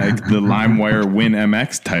in like the LimeWire Win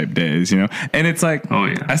MX type days, you know? And it's like,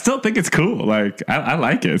 I still think it's cool. Like, I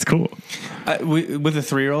like it. It's cool. With a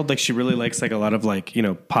 3-year-old, like she really likes like a lot of like, you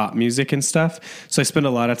know, pop music and stuff. So I spend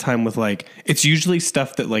a lot of time with like, it's usually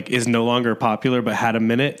stuff that like is no longer popular, but had a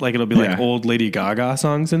minute. Like it'll be like old Lady Gaga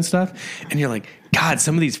songs and stuff. And you're like, God,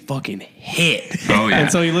 some of these fucking hit. Oh, yeah.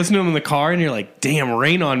 And so you listen to them in the car and you're like, damn,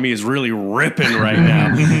 Rain on Me is really ripping right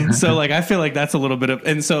now. So like, I feel like that's a little bit of,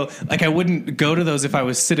 and so like, I wouldn't go to those if I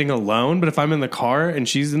was sitting alone, but if I'm in the car and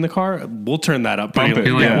she's in the car, we'll turn that up. Bump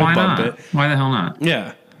it. Like, why not? Why the hell not?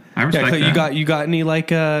 Yeah. I respect that. You got any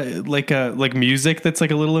like music that's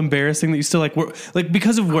like a little embarrassing that you still like? Like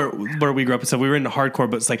because of where we grew up and stuff, we were into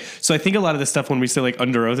hardcore, but it's like, so I think a lot of this stuff when we say like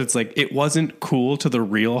Under Oath, it's like it wasn't cool to the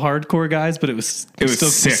real hardcore guys, but it was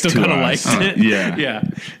still kind of liked it. Yeah.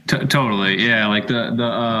 Totally. Yeah. Like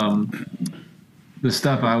the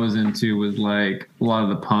stuff I was into was like a lot of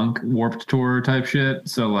the punk Warped Tour type shit.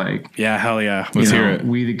 So like, yeah, hell yeah, let's hear it.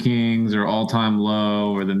 We the Kings or All Time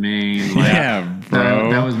Low or The Main. Like, yeah,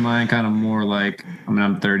 bro. That was mine. Kind of more like, I mean,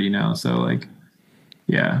 I'm 30 now, so like,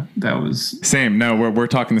 yeah, that was same. No, we're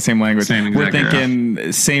talking the same language. We're thinking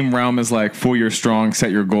era. Same realm as like Full Year Strong,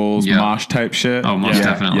 Set Your Goals, Mosh type shit. Oh, most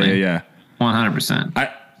definitely. Yeah.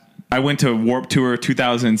 100%. I went to Warped Tour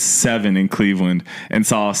 2007 in Cleveland and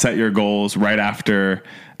saw Set Your Goals right after,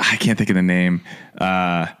 I can't think of the name.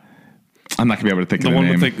 I'm not gonna be able to think of the one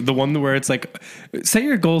name. with the one where it's like, Set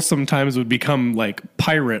Your Goals sometimes would become like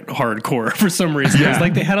pirate hardcore for some reason. It's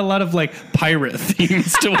like they had a lot of like pirate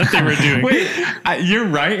themes to what they were doing. Wait, you're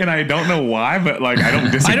right, and I don't know why, but like I don't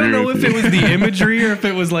disagree. I don't know if you. it was the imagery or if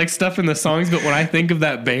it was like stuff in the songs, but when I think of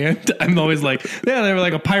that band, I'm always like, yeah, they were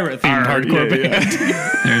like a pirate themed hardcore band.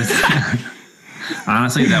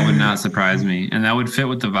 Honestly, that would not surprise me, and that would fit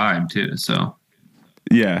with the vibe too. So.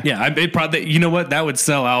 Yeah. It probably, you know what? That would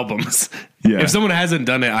sell albums. Yeah. If someone hasn't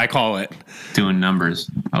done it, I call it. Doing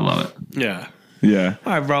numbers. I love it. Yeah. Yeah.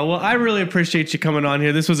 All right, bro. Well, I really appreciate you coming on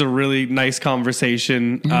here. This was a really nice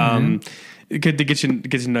conversation. Good to get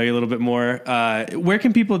to know you a little bit more. Where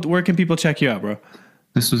can people check you out, bro?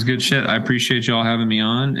 This was good shit. I appreciate y'all having me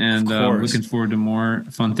on, and looking forward to more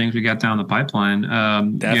fun things we got down the pipeline.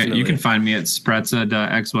 Definitely. You can find me at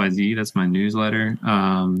sprezza.xyz. That's my newsletter.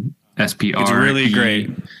 SPR. It's really great.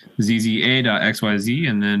 ZZA.xyz.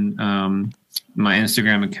 And then my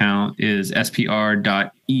Instagram account is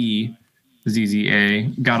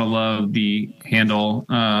SPR.EZZA. Gotta love the handle.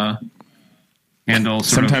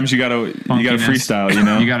 Sometimes you gotta freestyle, you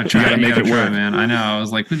know. You gotta try. You gotta make it work, man. I know. I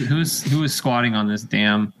was like, who is squatting on this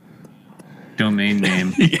damn domain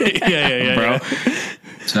name? yeah, bro.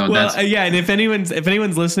 So and if anyone's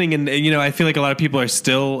listening, and you know, I feel like a lot of people are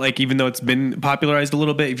still like, even though it's been popularized a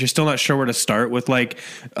little bit, if you're still not sure where to start with like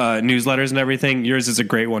newsletters and everything, yours is a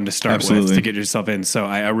great one to start with to get yourself in. So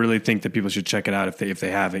I really think that people should check it out if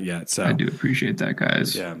they haven't yet. So I do appreciate that,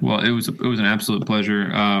 guys. Yeah. Well, it was an absolute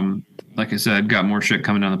pleasure. Like I said, got more shit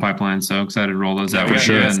coming down the pipeline, so excited to roll those out. For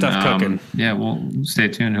sure, stuff cooking. Yeah, well, stay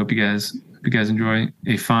tuned. Hope you guys enjoy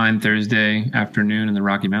a fine Thursday afternoon in the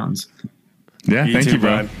Rocky Mountains. Yeah, thank you,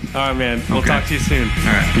 bro. All right, man. We'll talk to you soon.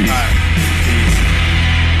 All right. Peace. All right.